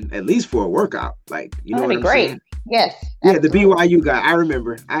him in at least for a workout. Like, know what I'm great. saying? Yes. Yeah, absolutely. The BYU guy. I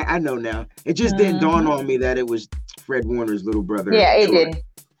remember. I know now. It just didn't dawn on me that it was Fred Warner's little brother. Yeah, it didn't.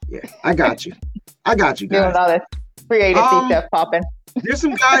 Yeah, I got you. Guys. Doing all this free agency stuff popping. There's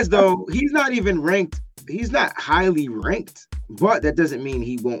some guys, though, he's not even ranked. He's not highly ranked, but that doesn't mean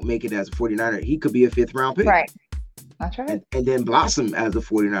he won't make it as a 49er. He could be a 5th round pick. Right. That's right. And then blossom as a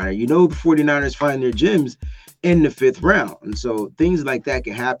 49er. The 49ers find their gems in the 5th round. And so things like that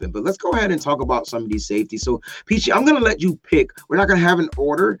can happen. But let's go ahead and talk about some of these safeties. So, Peachy, I'm going to let you pick. We're not going to have an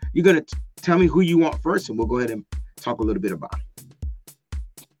order. You're going to tell me who you want first, and we'll go ahead and talk a little bit about it.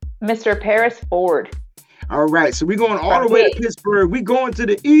 Mr. Paris Ford. All right. So we're going all the way to Pittsburgh. We're going to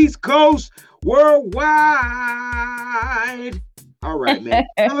the East Coast worldwide. All right, man.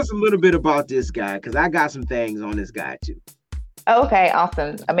 Tell us a little bit about this guy, because I got some things on this guy, too. Okay,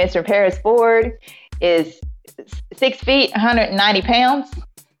 awesome. Mr. Paris Ford is 6 feet, 190 pounds.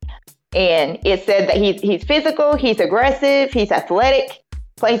 And it said that he's physical, he's aggressive, he's athletic,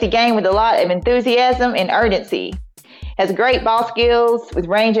 plays the game with a lot of enthusiasm and urgency. Has great ball skills with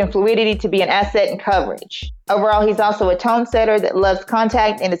range and fluidity to be an asset in coverage. Overall, he's also a tone setter that loves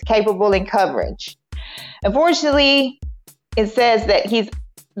contact and is capable in coverage. Unfortunately, it says that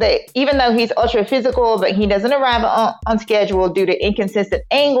even though he's ultra physical, but he doesn't arrive on schedule due to inconsistent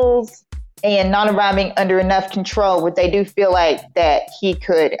angles and not arriving under enough control, but they do feel like that he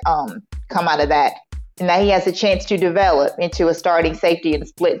could come out of that and that he has a chance to develop into a starting safety in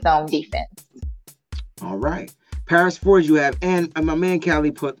split zone defense. All right. Paris Ford you have, and my man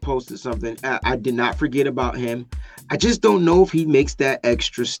Callie posted something. I did not forget about him. I just don't know if he makes that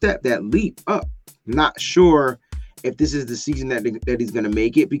extra step, that leap up. I'm not sure if this is the season that he's going to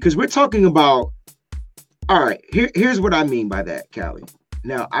make it, because we're talking about, all right, here's what I mean by that, Callie.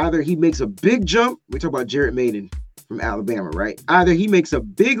 Now, either he makes a big jump, we talk about Jared Maiden from Alabama, right? Either he makes a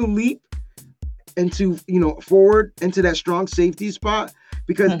big leap into, forward into that strong safety spot,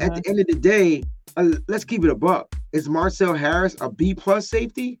 because at the end of the day, let's keep it a buck. Is Marcel Harris a B+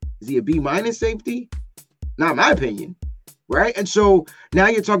 safety? Is he a B- safety? Not in my opinion, right? And so now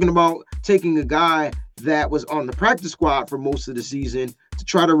you're talking about taking a guy that was on the practice squad for most of the season to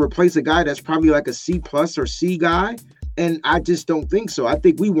try to replace a guy that's probably like a C+ or C guy. And I just don't think so. I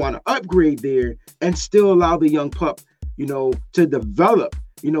think we want to upgrade there and still allow the young pup, to develop,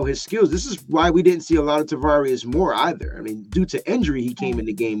 his skills. This is why we didn't see a lot of Tavarius Moore either. I mean, due to injury, he came in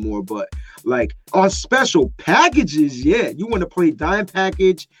the game more, but like on special packages, yeah, you want to play dime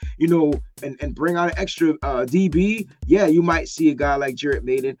package, and bring out an extra DB. Yeah, you might see a guy like Jared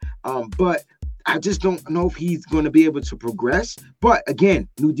Maiden. But I just don't know if he's going to be able to progress. But again,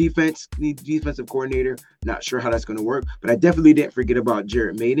 new defensive coordinator. Not sure how that's going to work. But I definitely didn't forget about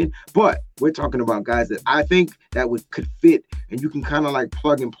Jared Maiden. But we're talking about guys that I think that could fit, and you can kind of like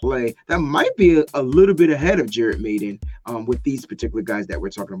plug and play. That might be a little bit ahead of Jared Maiden with these particular guys that we're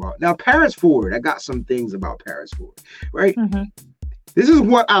talking about. Now, Paris Ford. I got some things about Paris Ford, right? This is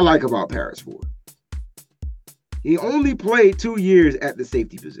what I like about Paris Ford. He only played 2 years at the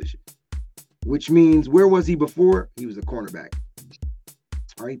safety position, which means where was he before? He was a cornerback.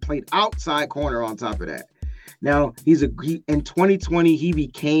 All right, he played outside corner on top of that. Now, in 2020, he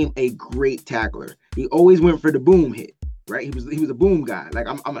became a great tackler. He always went for the boom hit, right? He was a boom guy. Like,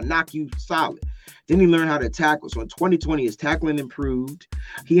 I'm going to knock you solid. Then he learned how to tackle. So in 2020, his tackling improved.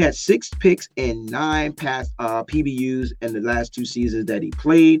 He had 6 picks and 9 pass PBUs in the last 2 seasons that he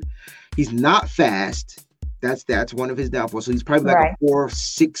played. He's not fast. That's one of his downfalls. So he's probably like a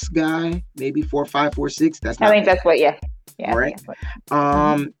 4.6 guy, maybe 4.5, 4.6. That's what, yeah. All right.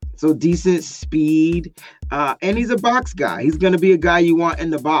 So decent speed. And he's a box guy. He's going to be a guy you want in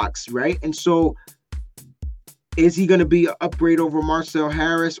the box, right? And so is he going to be an upgrade over Marcel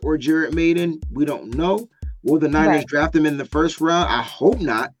Harris or Jared Maiden? We don't know. Will the Niners draft him in the first round? I hope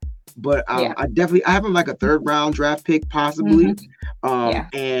not. But I have him like a 3rd round draft pick possibly.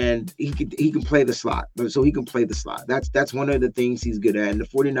 And he can play the slot. So he can play the slot. That's one of the things he's good at. And the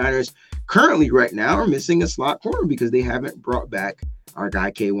 49ers currently right now are missing a slot corner because they haven't brought back our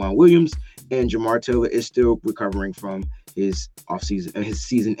guy K'Wan Williams, and Jamar Taylor is still recovering from his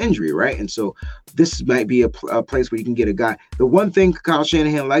season injury, right? And so this might be a place where you can get a guy. The one thing Kyle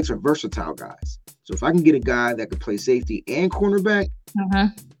Shanahan likes are versatile guys. So if I can get a guy that could play safety and cornerback,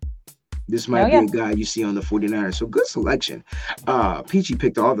 this might be a guy you see on the 49ers. So good selection. Peachy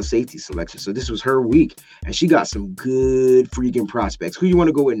picked all the safety selections. So this was her week, and she got some good freaking prospects. Who you want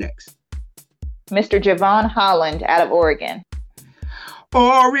to go with next? Mr. Javon Holland out of Oregon.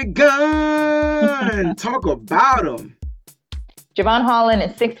 Oregon! Talk about him. Javon Holland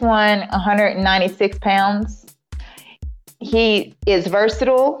is 6'1", 196 pounds. He is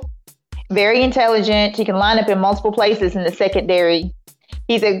versatile, very intelligent. He can line up in multiple places in the secondary.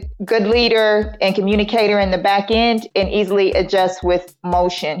 He's a good leader and communicator in the back end and easily adjusts with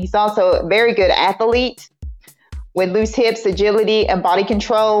motion. He's also a very good athlete with loose hips, agility, and body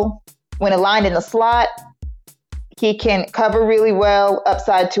control. When aligned in the slot, he can cover really well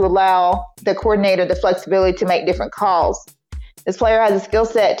upside to allow the coordinator the flexibility to make different calls. This player has a skill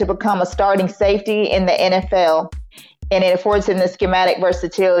set to become a starting safety in the NFL, and it affords him the schematic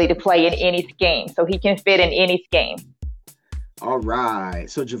versatility to play in any scheme. So he can fit in any scheme. All right.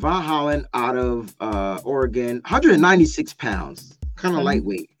 So Javon Holland out of Oregon, 196 pounds, kind of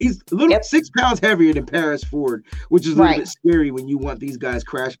lightweight. He's a little 6 pounds heavier than Paris Ford, which is a little bit scary when you want these guys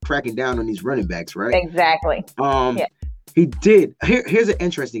cracking down on these running backs, right? Exactly. He did. Here's an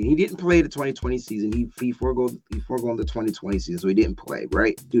interesting. He didn't play the 2020 season. He foregone the 2020 season, so he didn't play,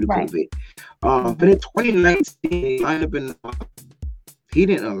 right, due to COVID. But in 2019, he lined up in. He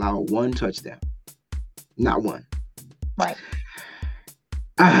didn't allow 1 touchdown, not one. Right.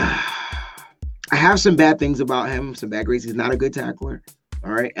 I have some bad things about him, some bad grades. He's not a good tackler.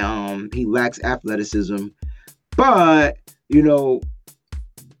 All right. He lacks athleticism, but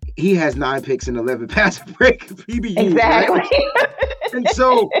he has 9 picks and 11 pass break PBU. Exactly. Right? And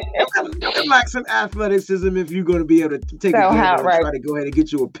so you can lack some athleticism if you're going to be able to take a game and try to go ahead and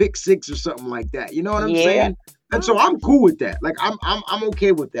get you a pick 6 or something like that. You know what I'm saying? And so I'm cool with that. Like I'm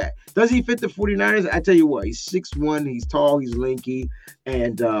okay with that. Does he fit the 49ers? I tell you what, he's 6'1", he's tall, he's lanky,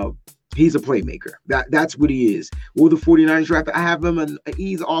 and he's a playmaker. That's what he is. Will the 49ers draft? I have him, and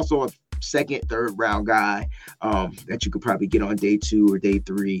he's also a second, third round guy that you could probably get on day 2 or day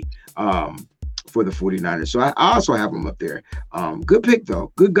 3 for the 49ers. So I also have him up there. Good pick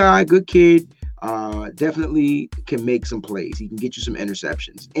though. Good guy, good kid. Definitely can make some plays. He can get you some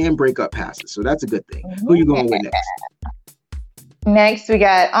interceptions and break up passes. So that's a good thing. Who are you going with next? Next, we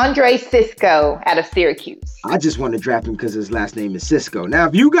got Andre Cisco out of Syracuse. I just want to draft him because his last name is Cisco. Now,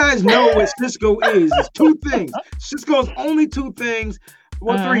 if you guys know what Cisco is, it's 2 things. Cisco's only 2 things.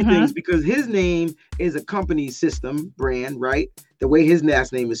 Well, 3 things, because his name is a company system brand, right? The way his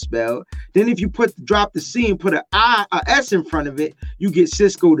last name is spelled. Then if you drop the C and put a S in front of it, you get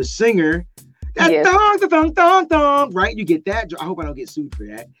Cisco the singer. That dong, right? You get that. I hope I don't get sued for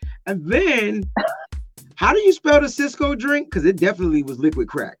that. And then, how do you spell the Cisco drink? Because it definitely was liquid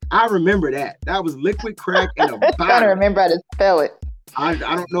crack. I remember that. That was liquid crack in a bottle. I'm trying to remember how to spell it. I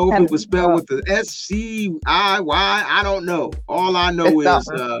don't know if it was spelled with the SCIY. I don't know. All I know is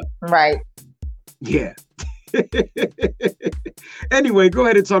right. Yeah. Anyway, go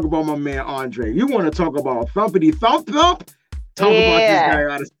ahead and talk about my man Andre. You want to talk about thumpity thump? Talk about this guy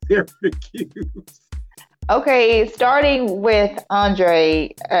out of Syracuse. Okay, starting with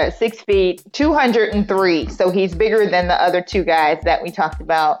Andre, 6 feet, 203. So he's bigger than the other 2 guys that we talked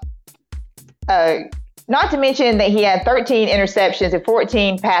about. Not to mention that he had 13 interceptions and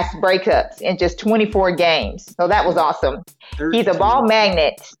 14 pass breakups in just 24 games. So that was awesome. 13. He's a ball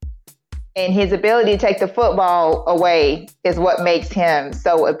magnet, and his ability to take the football away is what makes him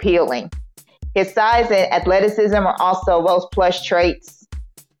so appealing. His size and athleticism are also those plus traits.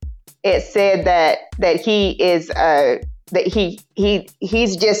 It said that he is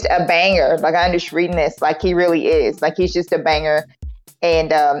he's just a banger. Like, I'm just reading this, like he really is. Like, he's just a banger.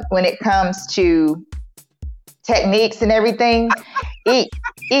 And when it comes to techniques and everything,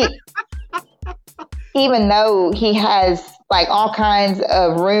 even though he has like all kinds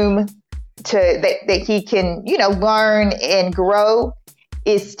of room that he can, learn and grow,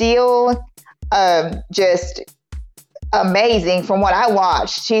 is still just amazing. From what I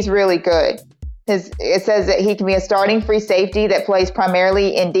watched, he's really good. It says that he can be a starting free safety that plays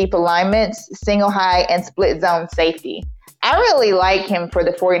primarily in deep alignments, single high, and split zone safety. I really like him for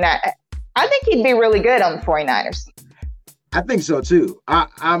the 49ers. I think he'd be really good on the 49ers. I think so too. I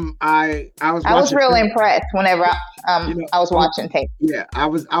was real impressed whenever I was watching tape. Yeah, I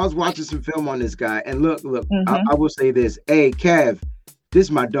was watching some film on this guy, and look, I will say this. Hey, Kev, this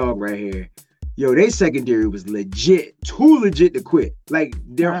is my dog right here. Yo, their secondary was legit, too legit to quit. Like,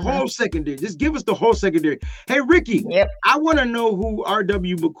 their whole secondary. Just give us the whole secondary. Hey, Ricky, I want to know who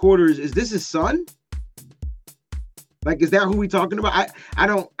R.W. McQuarter is. Is this his son? Like, is that who we talking about?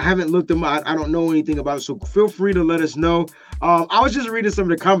 I haven't looked him up. I don't know anything about it. So feel free to let us know. I was just reading some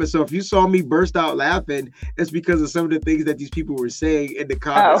of the comments. So if you saw me burst out laughing, it's because of some of the things that these people were saying in the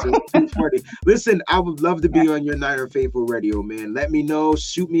comments. It was too funny. Listen, I would love to be on your Niner Faithful Radio, man. Let me know.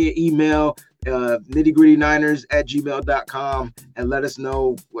 Shoot me an email, nitty-gritty-niners@gmail.com, and let us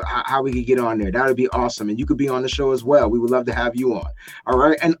know how we can get on there. That would be awesome. And you could be on the show as well. We would love to have you on. All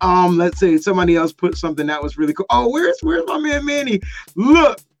right. And let's say somebody else put something that was really cool. Oh, where's my man Manny?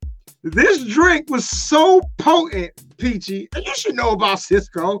 Look, this drink was so potent, Peachy. And you should know about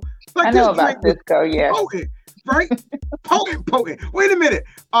Cisco. Like, I know about Cisco, yeah. Potent, right? Potent. Wait a minute.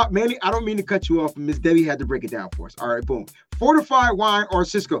 Manny, I don't mean to cut you off, but Miss Debbie had to break it down for us. All right, boom. Fortified wine or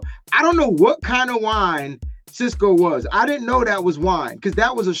Cisco. I don't know what kind of wine Cisco was. I didn't know that was wine, because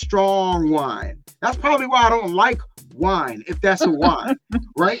that was a strong wine. That's probably why I don't like wine, if that's a wine,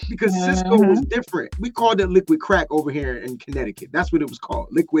 right? Because Cisco was different. We called it liquid crack over here in Connecticut. That's what it was called,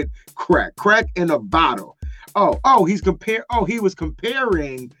 liquid crack in a bottle. He was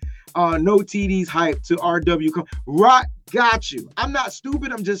comparing No TD's hype to RW. Right, got you. I'm not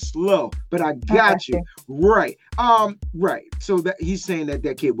stupid, I'm just slow, but I got you. Right. Right. So that he's saying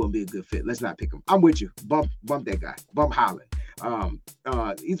that kid won't be a good fit. Let's not pick him. I'm with you. Bump that guy. Bump Holland.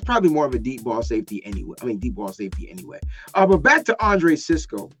 He's probably more of a deep ball safety anyway. But back to Andre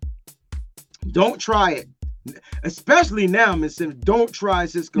Cisco. Don't try it. Especially now, Miss Simmons. Don't try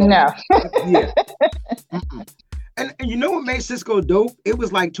Cisco. No. Yeah. And you know what made Cisco dope? It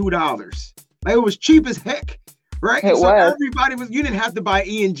was like $2. Like, it was cheap as heck, right? It so was. everybody was. You didn't have to buy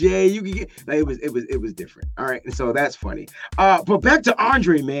E&J. You could get like it was different. All right, and so that's funny. But back to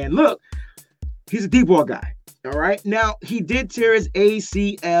Andre, man. Look, he's a deep ball guy. All right. Now, he did tear his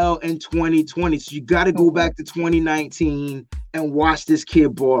ACL in 2020. So you got to go back to 2019 and watch this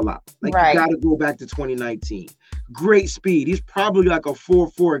kid ball out. Like, you got to go back to 2019. Great speed. He's probably like a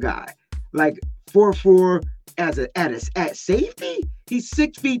 4.4 guy. Like 4.4 at safety. He's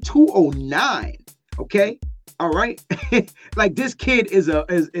 6 feet 209. Okay. All right. Like, this kid is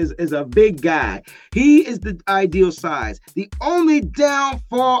a big guy. He is the ideal size. The only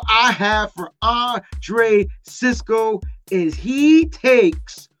downfall I have for Andre Cisco is he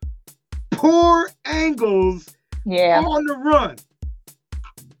takes poor angles on the run.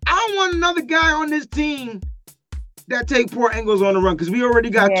 I want another guy on this team that take poor angles on the run, because we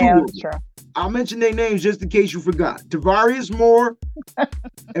already got two of them. True. I'll mention their names just in case you forgot. Tavarius Moore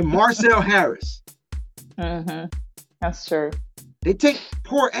and Marcel Harris. Mm-hmm. That's true. They take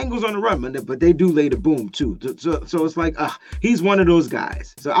poor angles on the run, but they do lay the boom too. So it's like, he's one of those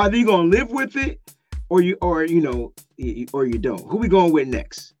guys. So either you're gonna live with it, or you don't. Who we going with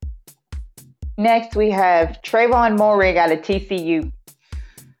next? Next, we have Trayvon Moehrig out of TCU.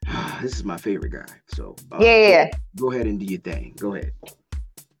 This is my favorite guy. So go ahead and do your thing. Go ahead.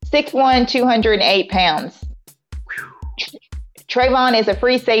 6'1", 208 pounds. Trayvon is a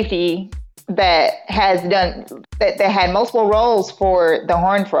free safety that had multiple roles for the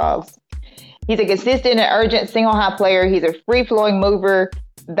Horned Frogs. He's a consistent and urgent single high player. He's a free-flowing mover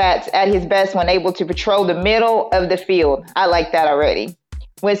that's at his best when able to patrol the middle of the field. I like that already.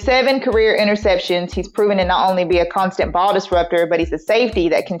 With 7 career interceptions, he's proven to not only be a constant ball disruptor, but he's a safety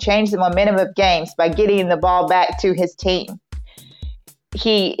that can change the momentum of games by getting the ball back to his team.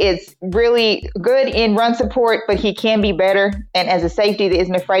 He is really good in run support, but he can be better. And as a safety that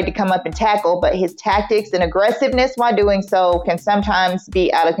isn't afraid to come up and tackle, but his tactics and aggressiveness while doing so can sometimes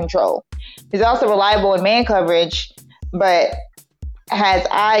be out of control. He's also reliable in man coverage, but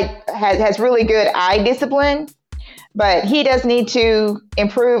has really good eye discipline. But he does need to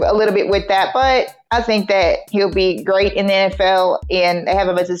improve a little bit with that. But I think that he'll be great in the NFL, and they have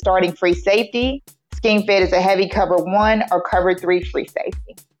him as a starting free safety. Scheme fit is a heavy cover 1 or cover 3 free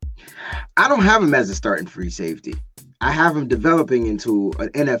safety. I don't have him as a starting free safety. I have him developing into an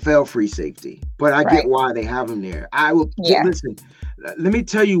NFL free safety, but I get why they have him there. I will listen. Let me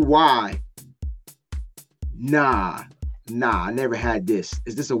tell you why. Nah, I never had this.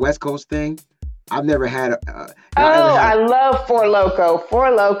 Is this a West Coast thing? I've never had I love Four Loko. Four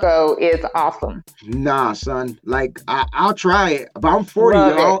Loko is awesome. Nah, son. Like, I'll try it, but I'm 40.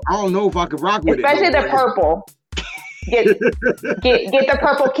 I don't know if I could rock with Especially it. Especially the purple. Get the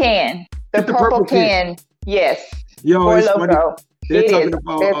purple can. The purple can. Yes. Yo, Four it's Loko. funny. They're talking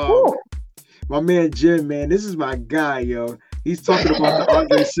about my man Jim, man. This is my guy, yo. He's talking about the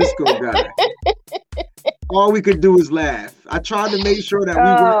Andre Cisco guy. All we could do is laugh. I tried to make sure that we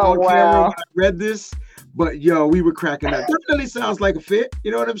weren't on camera when I read this, but we were cracking up. Definitely sounds like a fit.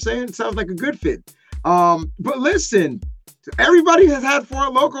 You know what I'm saying? It sounds like a good fit. But listen, everybody has had Four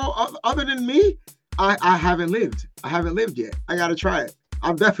Loko other than me. I haven't lived. I haven't lived yet. I gotta try it.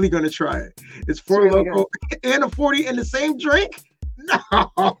 I'm definitely gonna try it. It's Four Loko and a 40 in the same drink?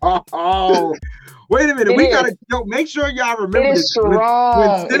 No. Wait a minute. We gotta make sure y'all remember it is this.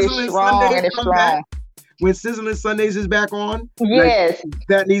 Strong. When Sizzling Sundays come back, when Sizzling Sundays is back on, yes,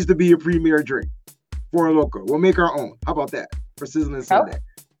 that needs to be a premier drink. Four Loko. We'll make our own. How about that for Sizzling Sunday?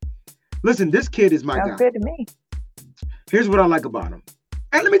 Listen, this kid is my guy. Sounds good to me. Here's what I like about him.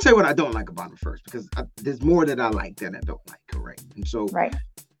 And let me tell you what I don't like about him first, because there's more that I like than I don't like, correct? And so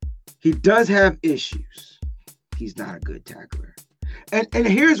he does have issues. He's not a good tackler. And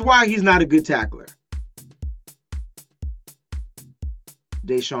here's why he's not a good tackler.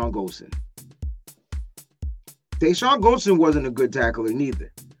 Deshaun Golson. Deshaun Golson wasn't a good tackler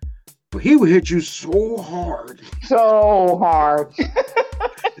neither. But he would hit you so hard. So hard.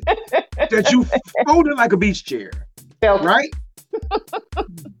 that you folded like a beach chair. Right?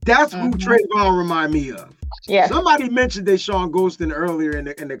 That's who Trayvon remind me of. Yeah. Somebody mentioned Deshaun Golson earlier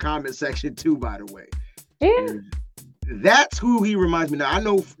in the comment section too, by the way. Yeah. And that's who he reminds me. Now, I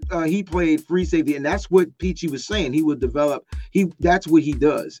know he played free safety, and that's what Peachy was saying. He would develop. That's what he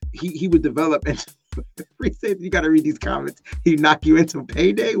does. He would develop into free safety. You got to read these comments. He knock you into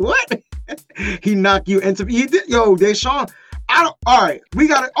payday. What? He knock you into. He did. Yo, Deshaun. All right. We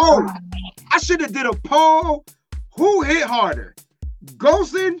got to. I should have did a poll. Who hit harder,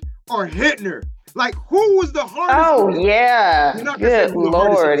 Golson or Hittner? Like, who was the hardest? Oh, yeah. You're not gonna say Good who the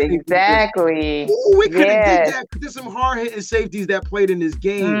hardest Lord. safety Exactly. Ooh, we could have did Yes. that. There's some hard hitting safeties that played in this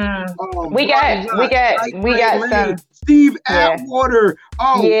game. We got some. Steve Yeah. Atwater.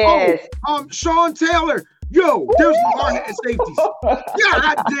 Yes. Sean Taylor. Yo, there's some hard hitting safeties.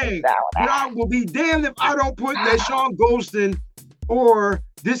 God dang. That But I will be damned if I don't put that Sean Golston or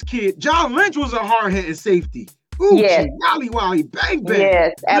this kid. John Lynch was a hard hitting safety. Ooh, Yes. wally, bang, bang.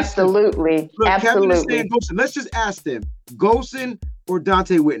 Yes, absolutely. Look, Kevin is Absolutely. saying Golston. Let's just ask them, Golston or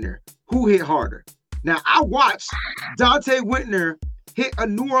Dante Whitner, who hit harder? Now, I watched Dante Whitner hit a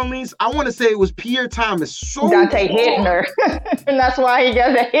New Orleans. I want to say it was Pierre Thomas. So Dante hard. Hittner. And that's why he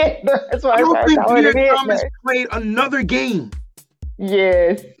got a Hittner. That's why I don't think called him Pierre Thomas Hittner. played another game.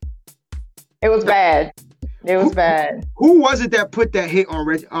 Yes. It was bad. It was bad. Who was it that put that hit on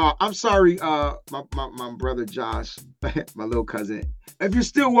Reggie? I'm sorry, my brother Josh, my little cousin. If you're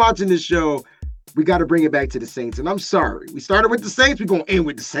still watching this show, we got to bring it back to the Saints. And I'm sorry. We started with the Saints. We're going to end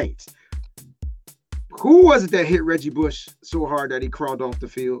with the Saints. Who was it that hit Reggie Bush so hard that he crawled off the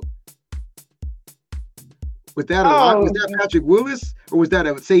field? Was that was that Patrick Willis or was that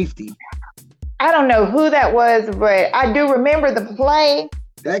a safety? I don't know who that was, but I do remember the play.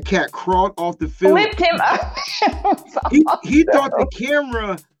 That cat crawled off the field. Flipped him up. He thought the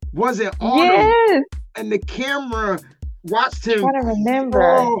camera wasn't on him, Yes. and the camera watched him I don't remember.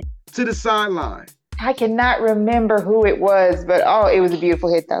 crawl to the sideline. I cannot remember who it was, but it was a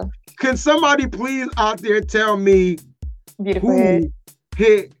beautiful hit though. Can somebody please out there tell me Beautiful hit. who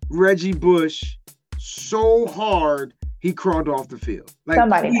hit Reggie Bush so hard he crawled off the field? Like,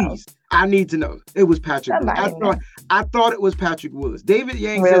 Somebody please, knows. I need to know. It was Patrick Willis. Somebody I thought it was Patrick Willis. David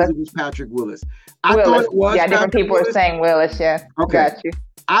Yang Willis. says it was Patrick Willis. I Willis. thought it was Yeah, different Patrick people Willis. are saying Willis. Yeah. Okay. Got you.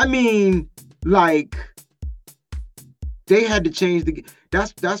 I mean, like, they had to change the.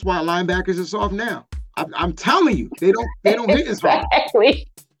 That's why linebackers are soft now. I'm telling you, they don't hit as hard. Exactly.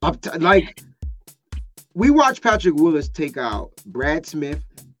 Like, we watched Patrick Willis take out Brad Smith.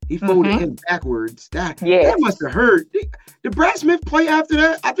 He folded him backwards. That must have hurt. Did Brad Smith play after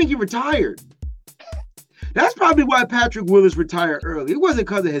that? I think he retired. That's probably why Patrick Willis retired early. It wasn't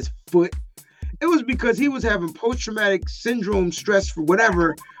because of his foot. It was because he was having post-traumatic syndrome stress for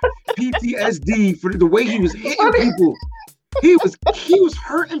whatever, PTSD for the way he was hitting people. He was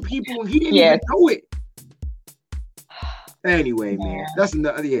hurting people and he didn't even know it. Anyway, man, that's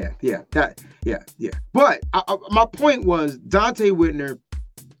another. Yeah. But my point was Dante Whitner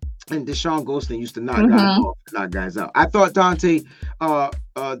and Deshaun Golston used to knock guys out. I thought Deshaun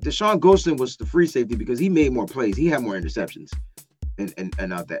Golston was the free safety because he made more plays. He had more interceptions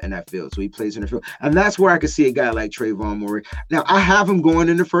and out that in that field. So he plays in the field. And that's where I could see a guy like Trayvon Moore. Now I have him going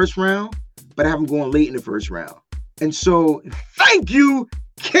in the first round, but I have him going late in the first round. And so thank you,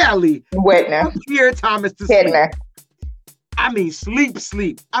 Kelly. Whitner. Pierre Thomas to Hittner. I mean, sleep.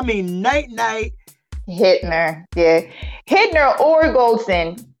 I mean, night. Hittner. Yeah. Hittner or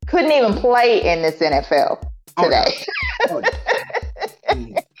Golston couldn't even play in this NFL today.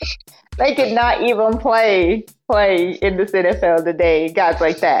 They could not even play in this NFL today. Guys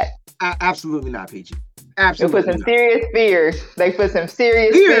like that. Absolutely not, PG. They Absolutely put some not. serious fear. They put some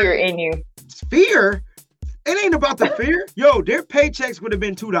serious fear in you. Fear? It ain't about the fear. Yo, their paychecks would have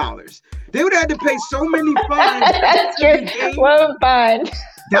been $2. They would have had to pay so many fines. That's just one fine.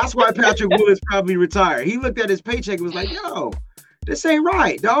 That's why Patrick Willis probably retired. He looked at his paycheck and was like, yo, this ain't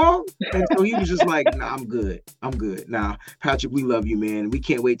right, dog. And so he was just like, nah, I'm good. Nah, Patrick, we love you, man. We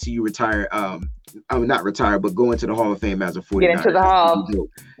can't wait till you retire. I mean, not retire, but go into the Hall of Fame as a 49er. Get into the Hall.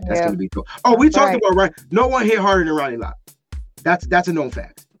 That's going to be cool. Oh, we talked about, right? No one hit harder than Ronnie Lott. That's a known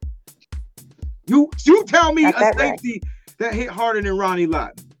fact. You tell me a safety that hit harder than Ronnie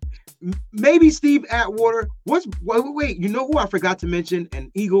Lott. Maybe Steve Atwater. Wait, you know who I forgot to mention?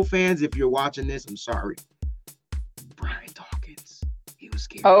 And Eagle fans, if you're watching this, I'm sorry. Brian Dawkins. He was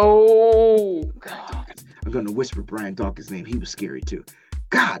scary. Oh, Brian Dawkins. I'm going to whisper Brian Dawkins' name. He was scary too.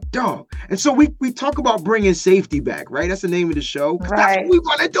 God, dog. And so we talk about bringing safety back, right? That's the name of the show. Right. That's what we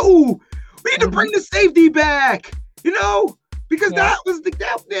want to do. We need to bring the safety back, you know? Because that's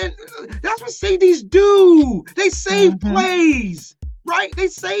what safeties do. They save plays, right? They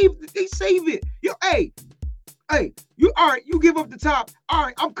save it. Yo, hey, you all right? You give up the top. All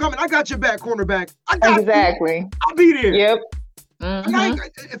right, I'm coming. I got your back, cornerback. I got you. I'll be there. Yep.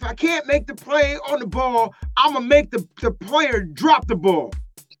 If I can't make the play on the ball, I'm gonna make the player drop the ball.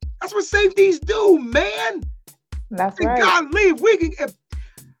 That's what safeties do, man. That's and right. God leave. We can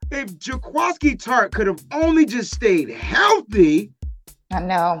if Jaquiski Tartt could have only just stayed healthy. I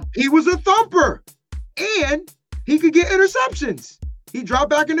know. He was a thumper, and he could get interceptions. He dropped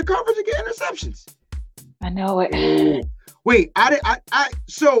back into coverage and get interceptions. I know it. Wait,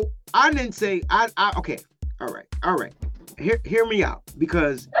 so I didn't say okay. All right. Hear me out,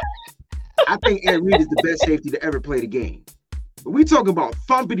 because I think Ed Reed is the best safety to ever play the game. But we talking about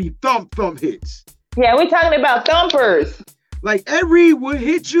thumpity thump hits. Yeah, we talking about thumpers. Like, Ed Reed would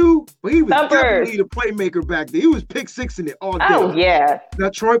hit you, but he was Thumpers. definitely the playmaker back then. He was pick sixing it all day. Oh yeah. Now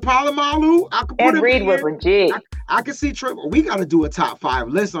Troy Polamalu, I could put Ed him Reed in was here. legit. I can see Troy. We got to do a top 5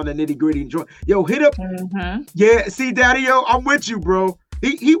 list on the nitty gritty. Yo, hit up. Mm-hmm. Yeah, see, Daddy-O, I'm with you, bro.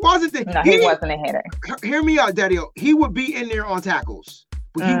 He wasn't the. No, he wasn't a hitter. Hear me out, Daddy-O. He would be in there on tackles,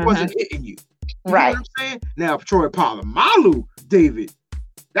 but he wasn't hitting you. You Right. know what I'm saying? Now, Troy Polamalu, David,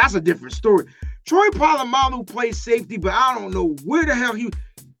 that's a different story. Troy Polamalu plays safety, but I don't know where the hell he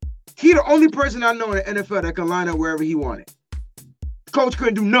the only person I know in the NFL that can line up wherever he wanted. Coach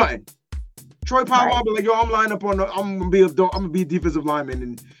couldn't do nothing. Troy Polamalu be like, yo, I'm lining up I'm gonna be a defensive lineman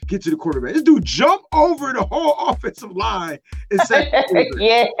and get to the quarterback. This dude jump over the whole offensive line and say,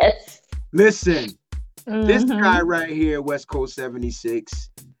 Yes. listen, this Mhm. guy right here, West Coast 76.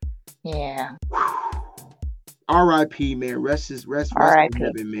 Yeah. R.I.P. man, rest in R.I.P.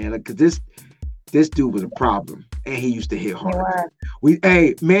 heaven, man. Like, 'cause this dude was a problem, and he used to hit hard. was.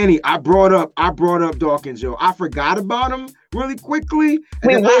 Hey, Manny, I brought up Dawkins, yo. I forgot about him really quickly. And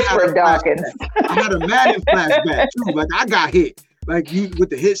We then wish for Dawkins. I had a Madden flashback too. Like, I got hit, like, you with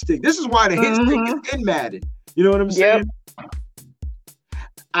the hit stick. This is why the hit stick is in Madden. You know what I'm saying?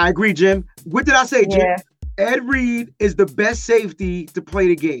 I agree, Jim. What did I say, Jim? Yeah. Ed Reed is the best safety to play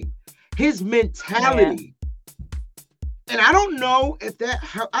the game. His mentality. And I don't know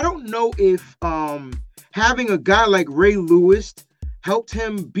if having a guy like Ray Lewis helped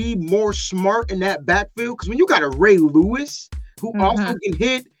him be more smart in that backfield. Because when you got a Ray Lewis who also can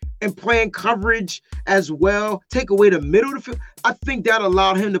hit and play in coverage as well, take away the middle of the field, I think that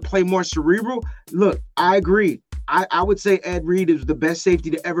allowed him to play more cerebral. Look, I agree. I would say Ed Reed is the best safety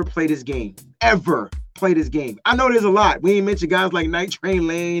to ever play this game. Ever play this game. I know there's a lot. We ain't mentioned guys like Night Train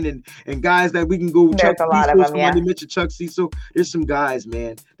Lane and guys that we can go. There's a lot of them, yeah. Mentioned Chuck Cecil. There's some guys,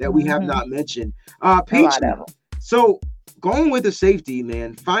 man, that we have not mentioned. Peach, A lot of them. so going with the safety,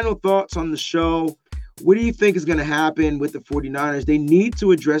 man, final thoughts on the show. What do you think is going to happen with the 49ers? They need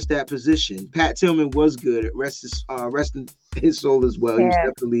to address that position. Pat Tillman was good. Rest in his soul as well. He was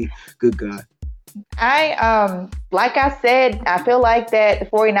definitely a good guy. Like I said, I feel like that the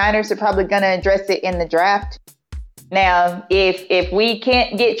 49ers are probably going to address it in the draft. Now, if we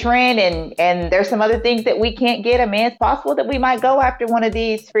can't get Trent and there's some other things that we can't get, it's possible that we might go after one of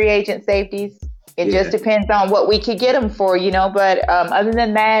these free agent safeties. It just depends on what we could get them for, But other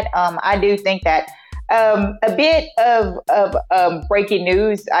than that, I do think that a bit of breaking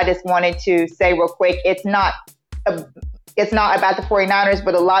news. I just wanted to say real quick, it's not about the 49ers,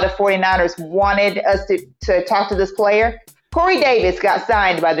 but a lot of 49ers wanted us to talk to this player. Corey Davis got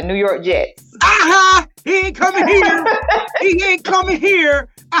signed by the New York Jets. He ain't coming here. He ain't coming here.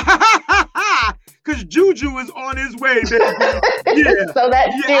 Because Juju is on his way, baby. Yeah. So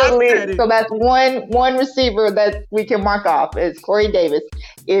that's so that's one receiver that we can mark off is Corey Davis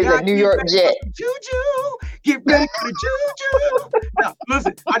is a New York Jet. Juju, get ready for the Juju. Now,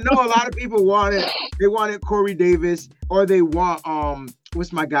 listen, I know a lot of people wanted Corey Davis, or they want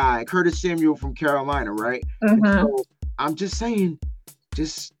what's my guy, Curtis Samuel from Carolina, right? So I'm just saying,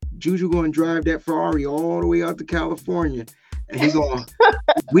 Juju going to drive that Ferrari all the way out to California. And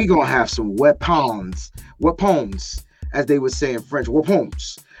we gonna have some weapons, as they would say in French,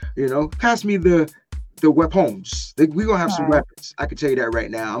 weapons. Pass me the weapons. We gonna have some weapons. I can tell you that right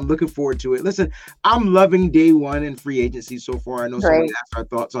now. I'm looking forward to it. Listen, I'm loving day one in free agency so far. I know someone asked our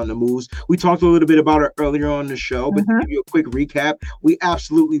thoughts on the moves. We talked a little bit about it earlier on the show, but to give you a quick recap, we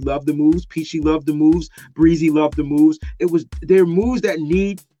absolutely love the moves. Peachy loved the moves. Breezy loved the moves. They're moves that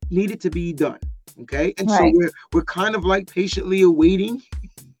needed to be done. Okay, and so we're kind of like patiently awaiting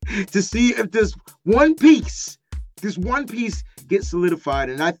to see if this one piece gets solidified.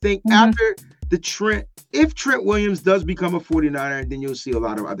 And I think after if Trent Williams does become a 49er, then you'll see a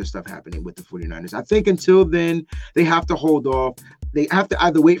lot of other stuff happening with the 49ers. I think until then, they have to hold off. They have to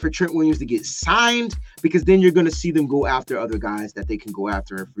either wait for Trent Williams to get signed, because then you're going to see them go after other guys that they can go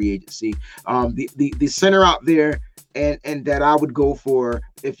after in free agency. The center out there, and that I would go for,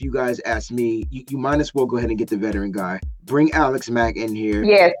 if you guys ask me, you might as well go ahead and get the veteran guy. Bring Alex Mack in here.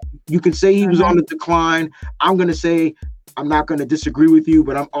 Yes. You can say he was on the decline. I'm going to say, I'm not going to disagree with you,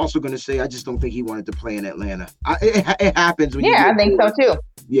 but I'm also going to say I just don't think he wanted to play in Atlanta. It happens when I think so too.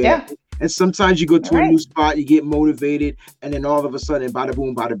 Yeah. And sometimes you go to a new spot, you get motivated, and then all of a sudden, bada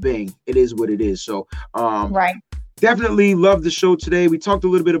boom, bada bing, it is what it is. So, definitely love the show today. We talked a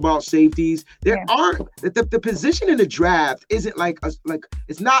little bit about safeties. There aren't the position in the draft isn't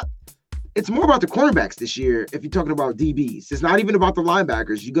it's more about the cornerbacks this year. If you're talking about DBs, it's not even about the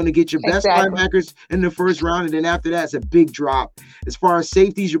linebackers. You're going to get your best linebackers in the first round, and then after that, it's a big drop. As far as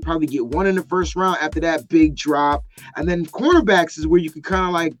safeties, you'll probably get one in the first round. After that, big drop, and then cornerbacks is where you can kind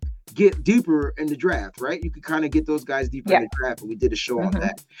of like get deeper in the draft, right? You can kind of get those guys deeper in the draft, and we did a show on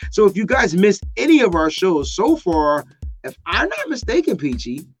that. So if you guys missed any of our shows so far, if I'm not mistaken,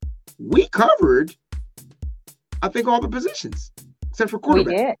 Peachy, we covered, I think, all the positions except for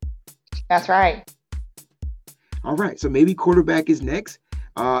quarterback. We did. That's right. All right. So maybe quarterback is next.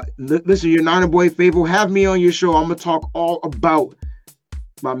 Listen, your Niner boy Fable, have me on your show. I'm going to talk all about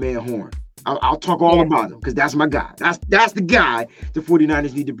my man Horn. I'll talk all about him because that's my guy. That's the guy the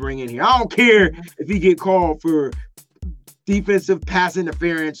 49ers need to bring in here. I don't care if he get called for defensive pass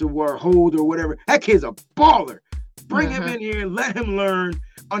interference or hold or whatever. That kid's a baller. Bring him in here. Let him learn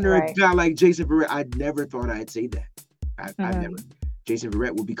under a guy like Jason Verrett. I never thought I'd say that. I never. Jason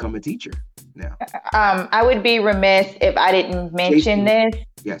Verrett will become a teacher now. I would be remiss if I didn't mention this.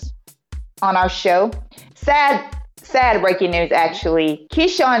 Yes. On our show. Sad breaking news, actually.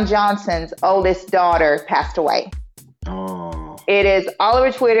 Keyshawn Johnson's oldest daughter passed away. Oh. It is all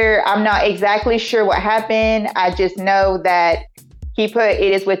over Twitter. I'm not exactly sure what happened. I just know that he put,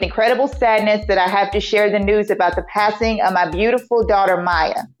 it is with incredible sadness that I have to share the news about the passing of my beautiful daughter,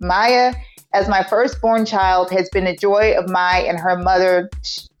 Maya. Maya, as my firstborn child, has been the joy of my and her mother,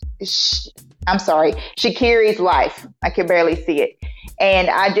 Shakiri's life. I can barely see it. And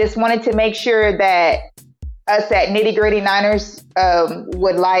I just wanted to make sure that us at Nitty Gritty Niners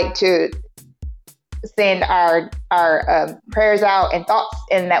would like to send our prayers out and thoughts,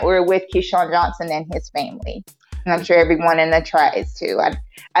 and that we're with Keyshawn Johnson and his family. And I'm sure everyone in the tribe is too.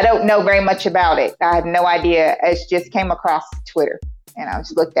 I don't know very much about it. I have no idea. It just came across Twitter. And I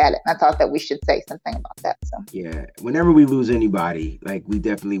just looked at it and I thought that we should say something about that. So yeah, whenever we lose anybody, like, we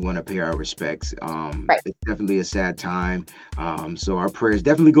definitely want to pay our respects. It's definitely a sad time. So our prayers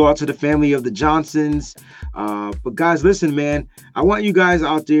definitely go out to the family of the Johnsons. But guys, listen, man, I want you guys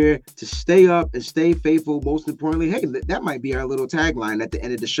out there to stay up and stay faithful. Most importantly, hey, that might be our little tagline at the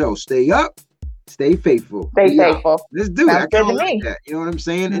end of the show. Stay up. Stay faithful. Stay faithful. Let's do it. I kind of like that. You know what I'm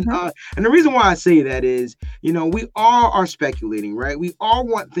saying? And the reason why I say that is, we all are speculating, right? We all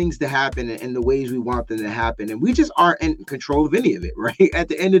want things to happen in the ways we want them to happen, and we just aren't in control of any of it, right? At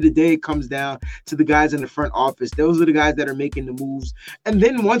the end of the day, it comes down to the guys in the front office. Those are the guys that are making the moves. And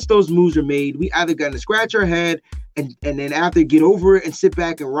then once those moves are made, we either got to scratch our head and then after get over it and sit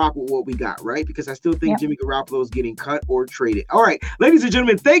back and rock with what we got, right? Because I still think Jimmy Garoppolo is getting cut or traded. All right, ladies and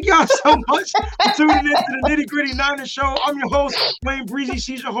gentlemen, thank y'all so much for tuning in to the Nitty Gritty Niners show. I'm your host, Wayne Breezy.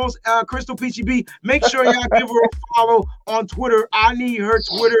 She's your host, Crystal Peachy B. Make sure y'all give her a follow on Twitter. I need her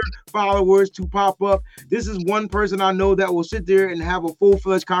Twitter followers to pop up. This is one person I know that will sit there and have a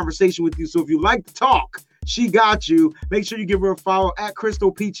full-fledged conversation with you. So if you like to talk, she got you. Make sure you give her a follow at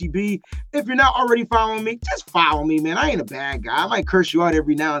Crystal Peachy B. If you're not already following me, just follow me, man. I ain't a bad guy. I might curse you out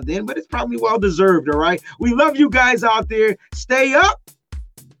every now and then, but it's probably well-deserved, all right? We love you guys out there. Stay up.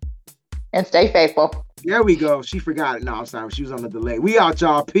 And stay faithful. There we go. She forgot it. No, I'm sorry. She was on the delay. We out,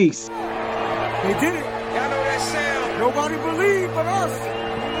 y'all. Peace. They did it. Y'all know that sound. Nobody believed but us.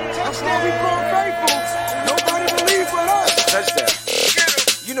 That's why we call faithful. Nobody believed but us. Touchdown.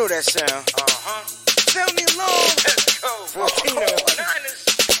 You know that sound. Sound me long. Let's go. 14 Niners.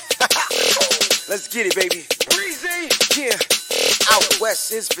 Let's get it, baby. Breezy. Yeah. Out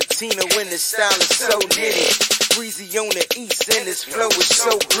west is patina when the style is so nitty. Breezy on the east and his flow is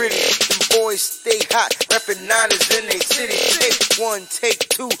so gritty. Them boys stay hot, reppin' Niners in they city. Take one, take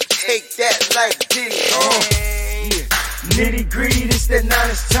two, take that like Diddy. Nitty gritty, this that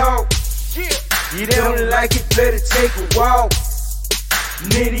Niners talk. You don't like it, better take a walk.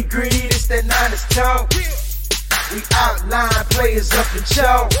 Nitty gritty, this that Niners talk. We outline players up in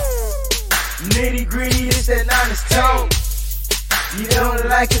chalk. Nitty gritty, this that Niners talk. You don't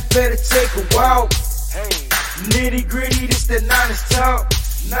like it, better take a walk. Nitty gritty, this that Niners talk.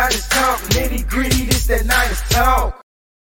 Niners talk, nitty gritty, this that Niners talk.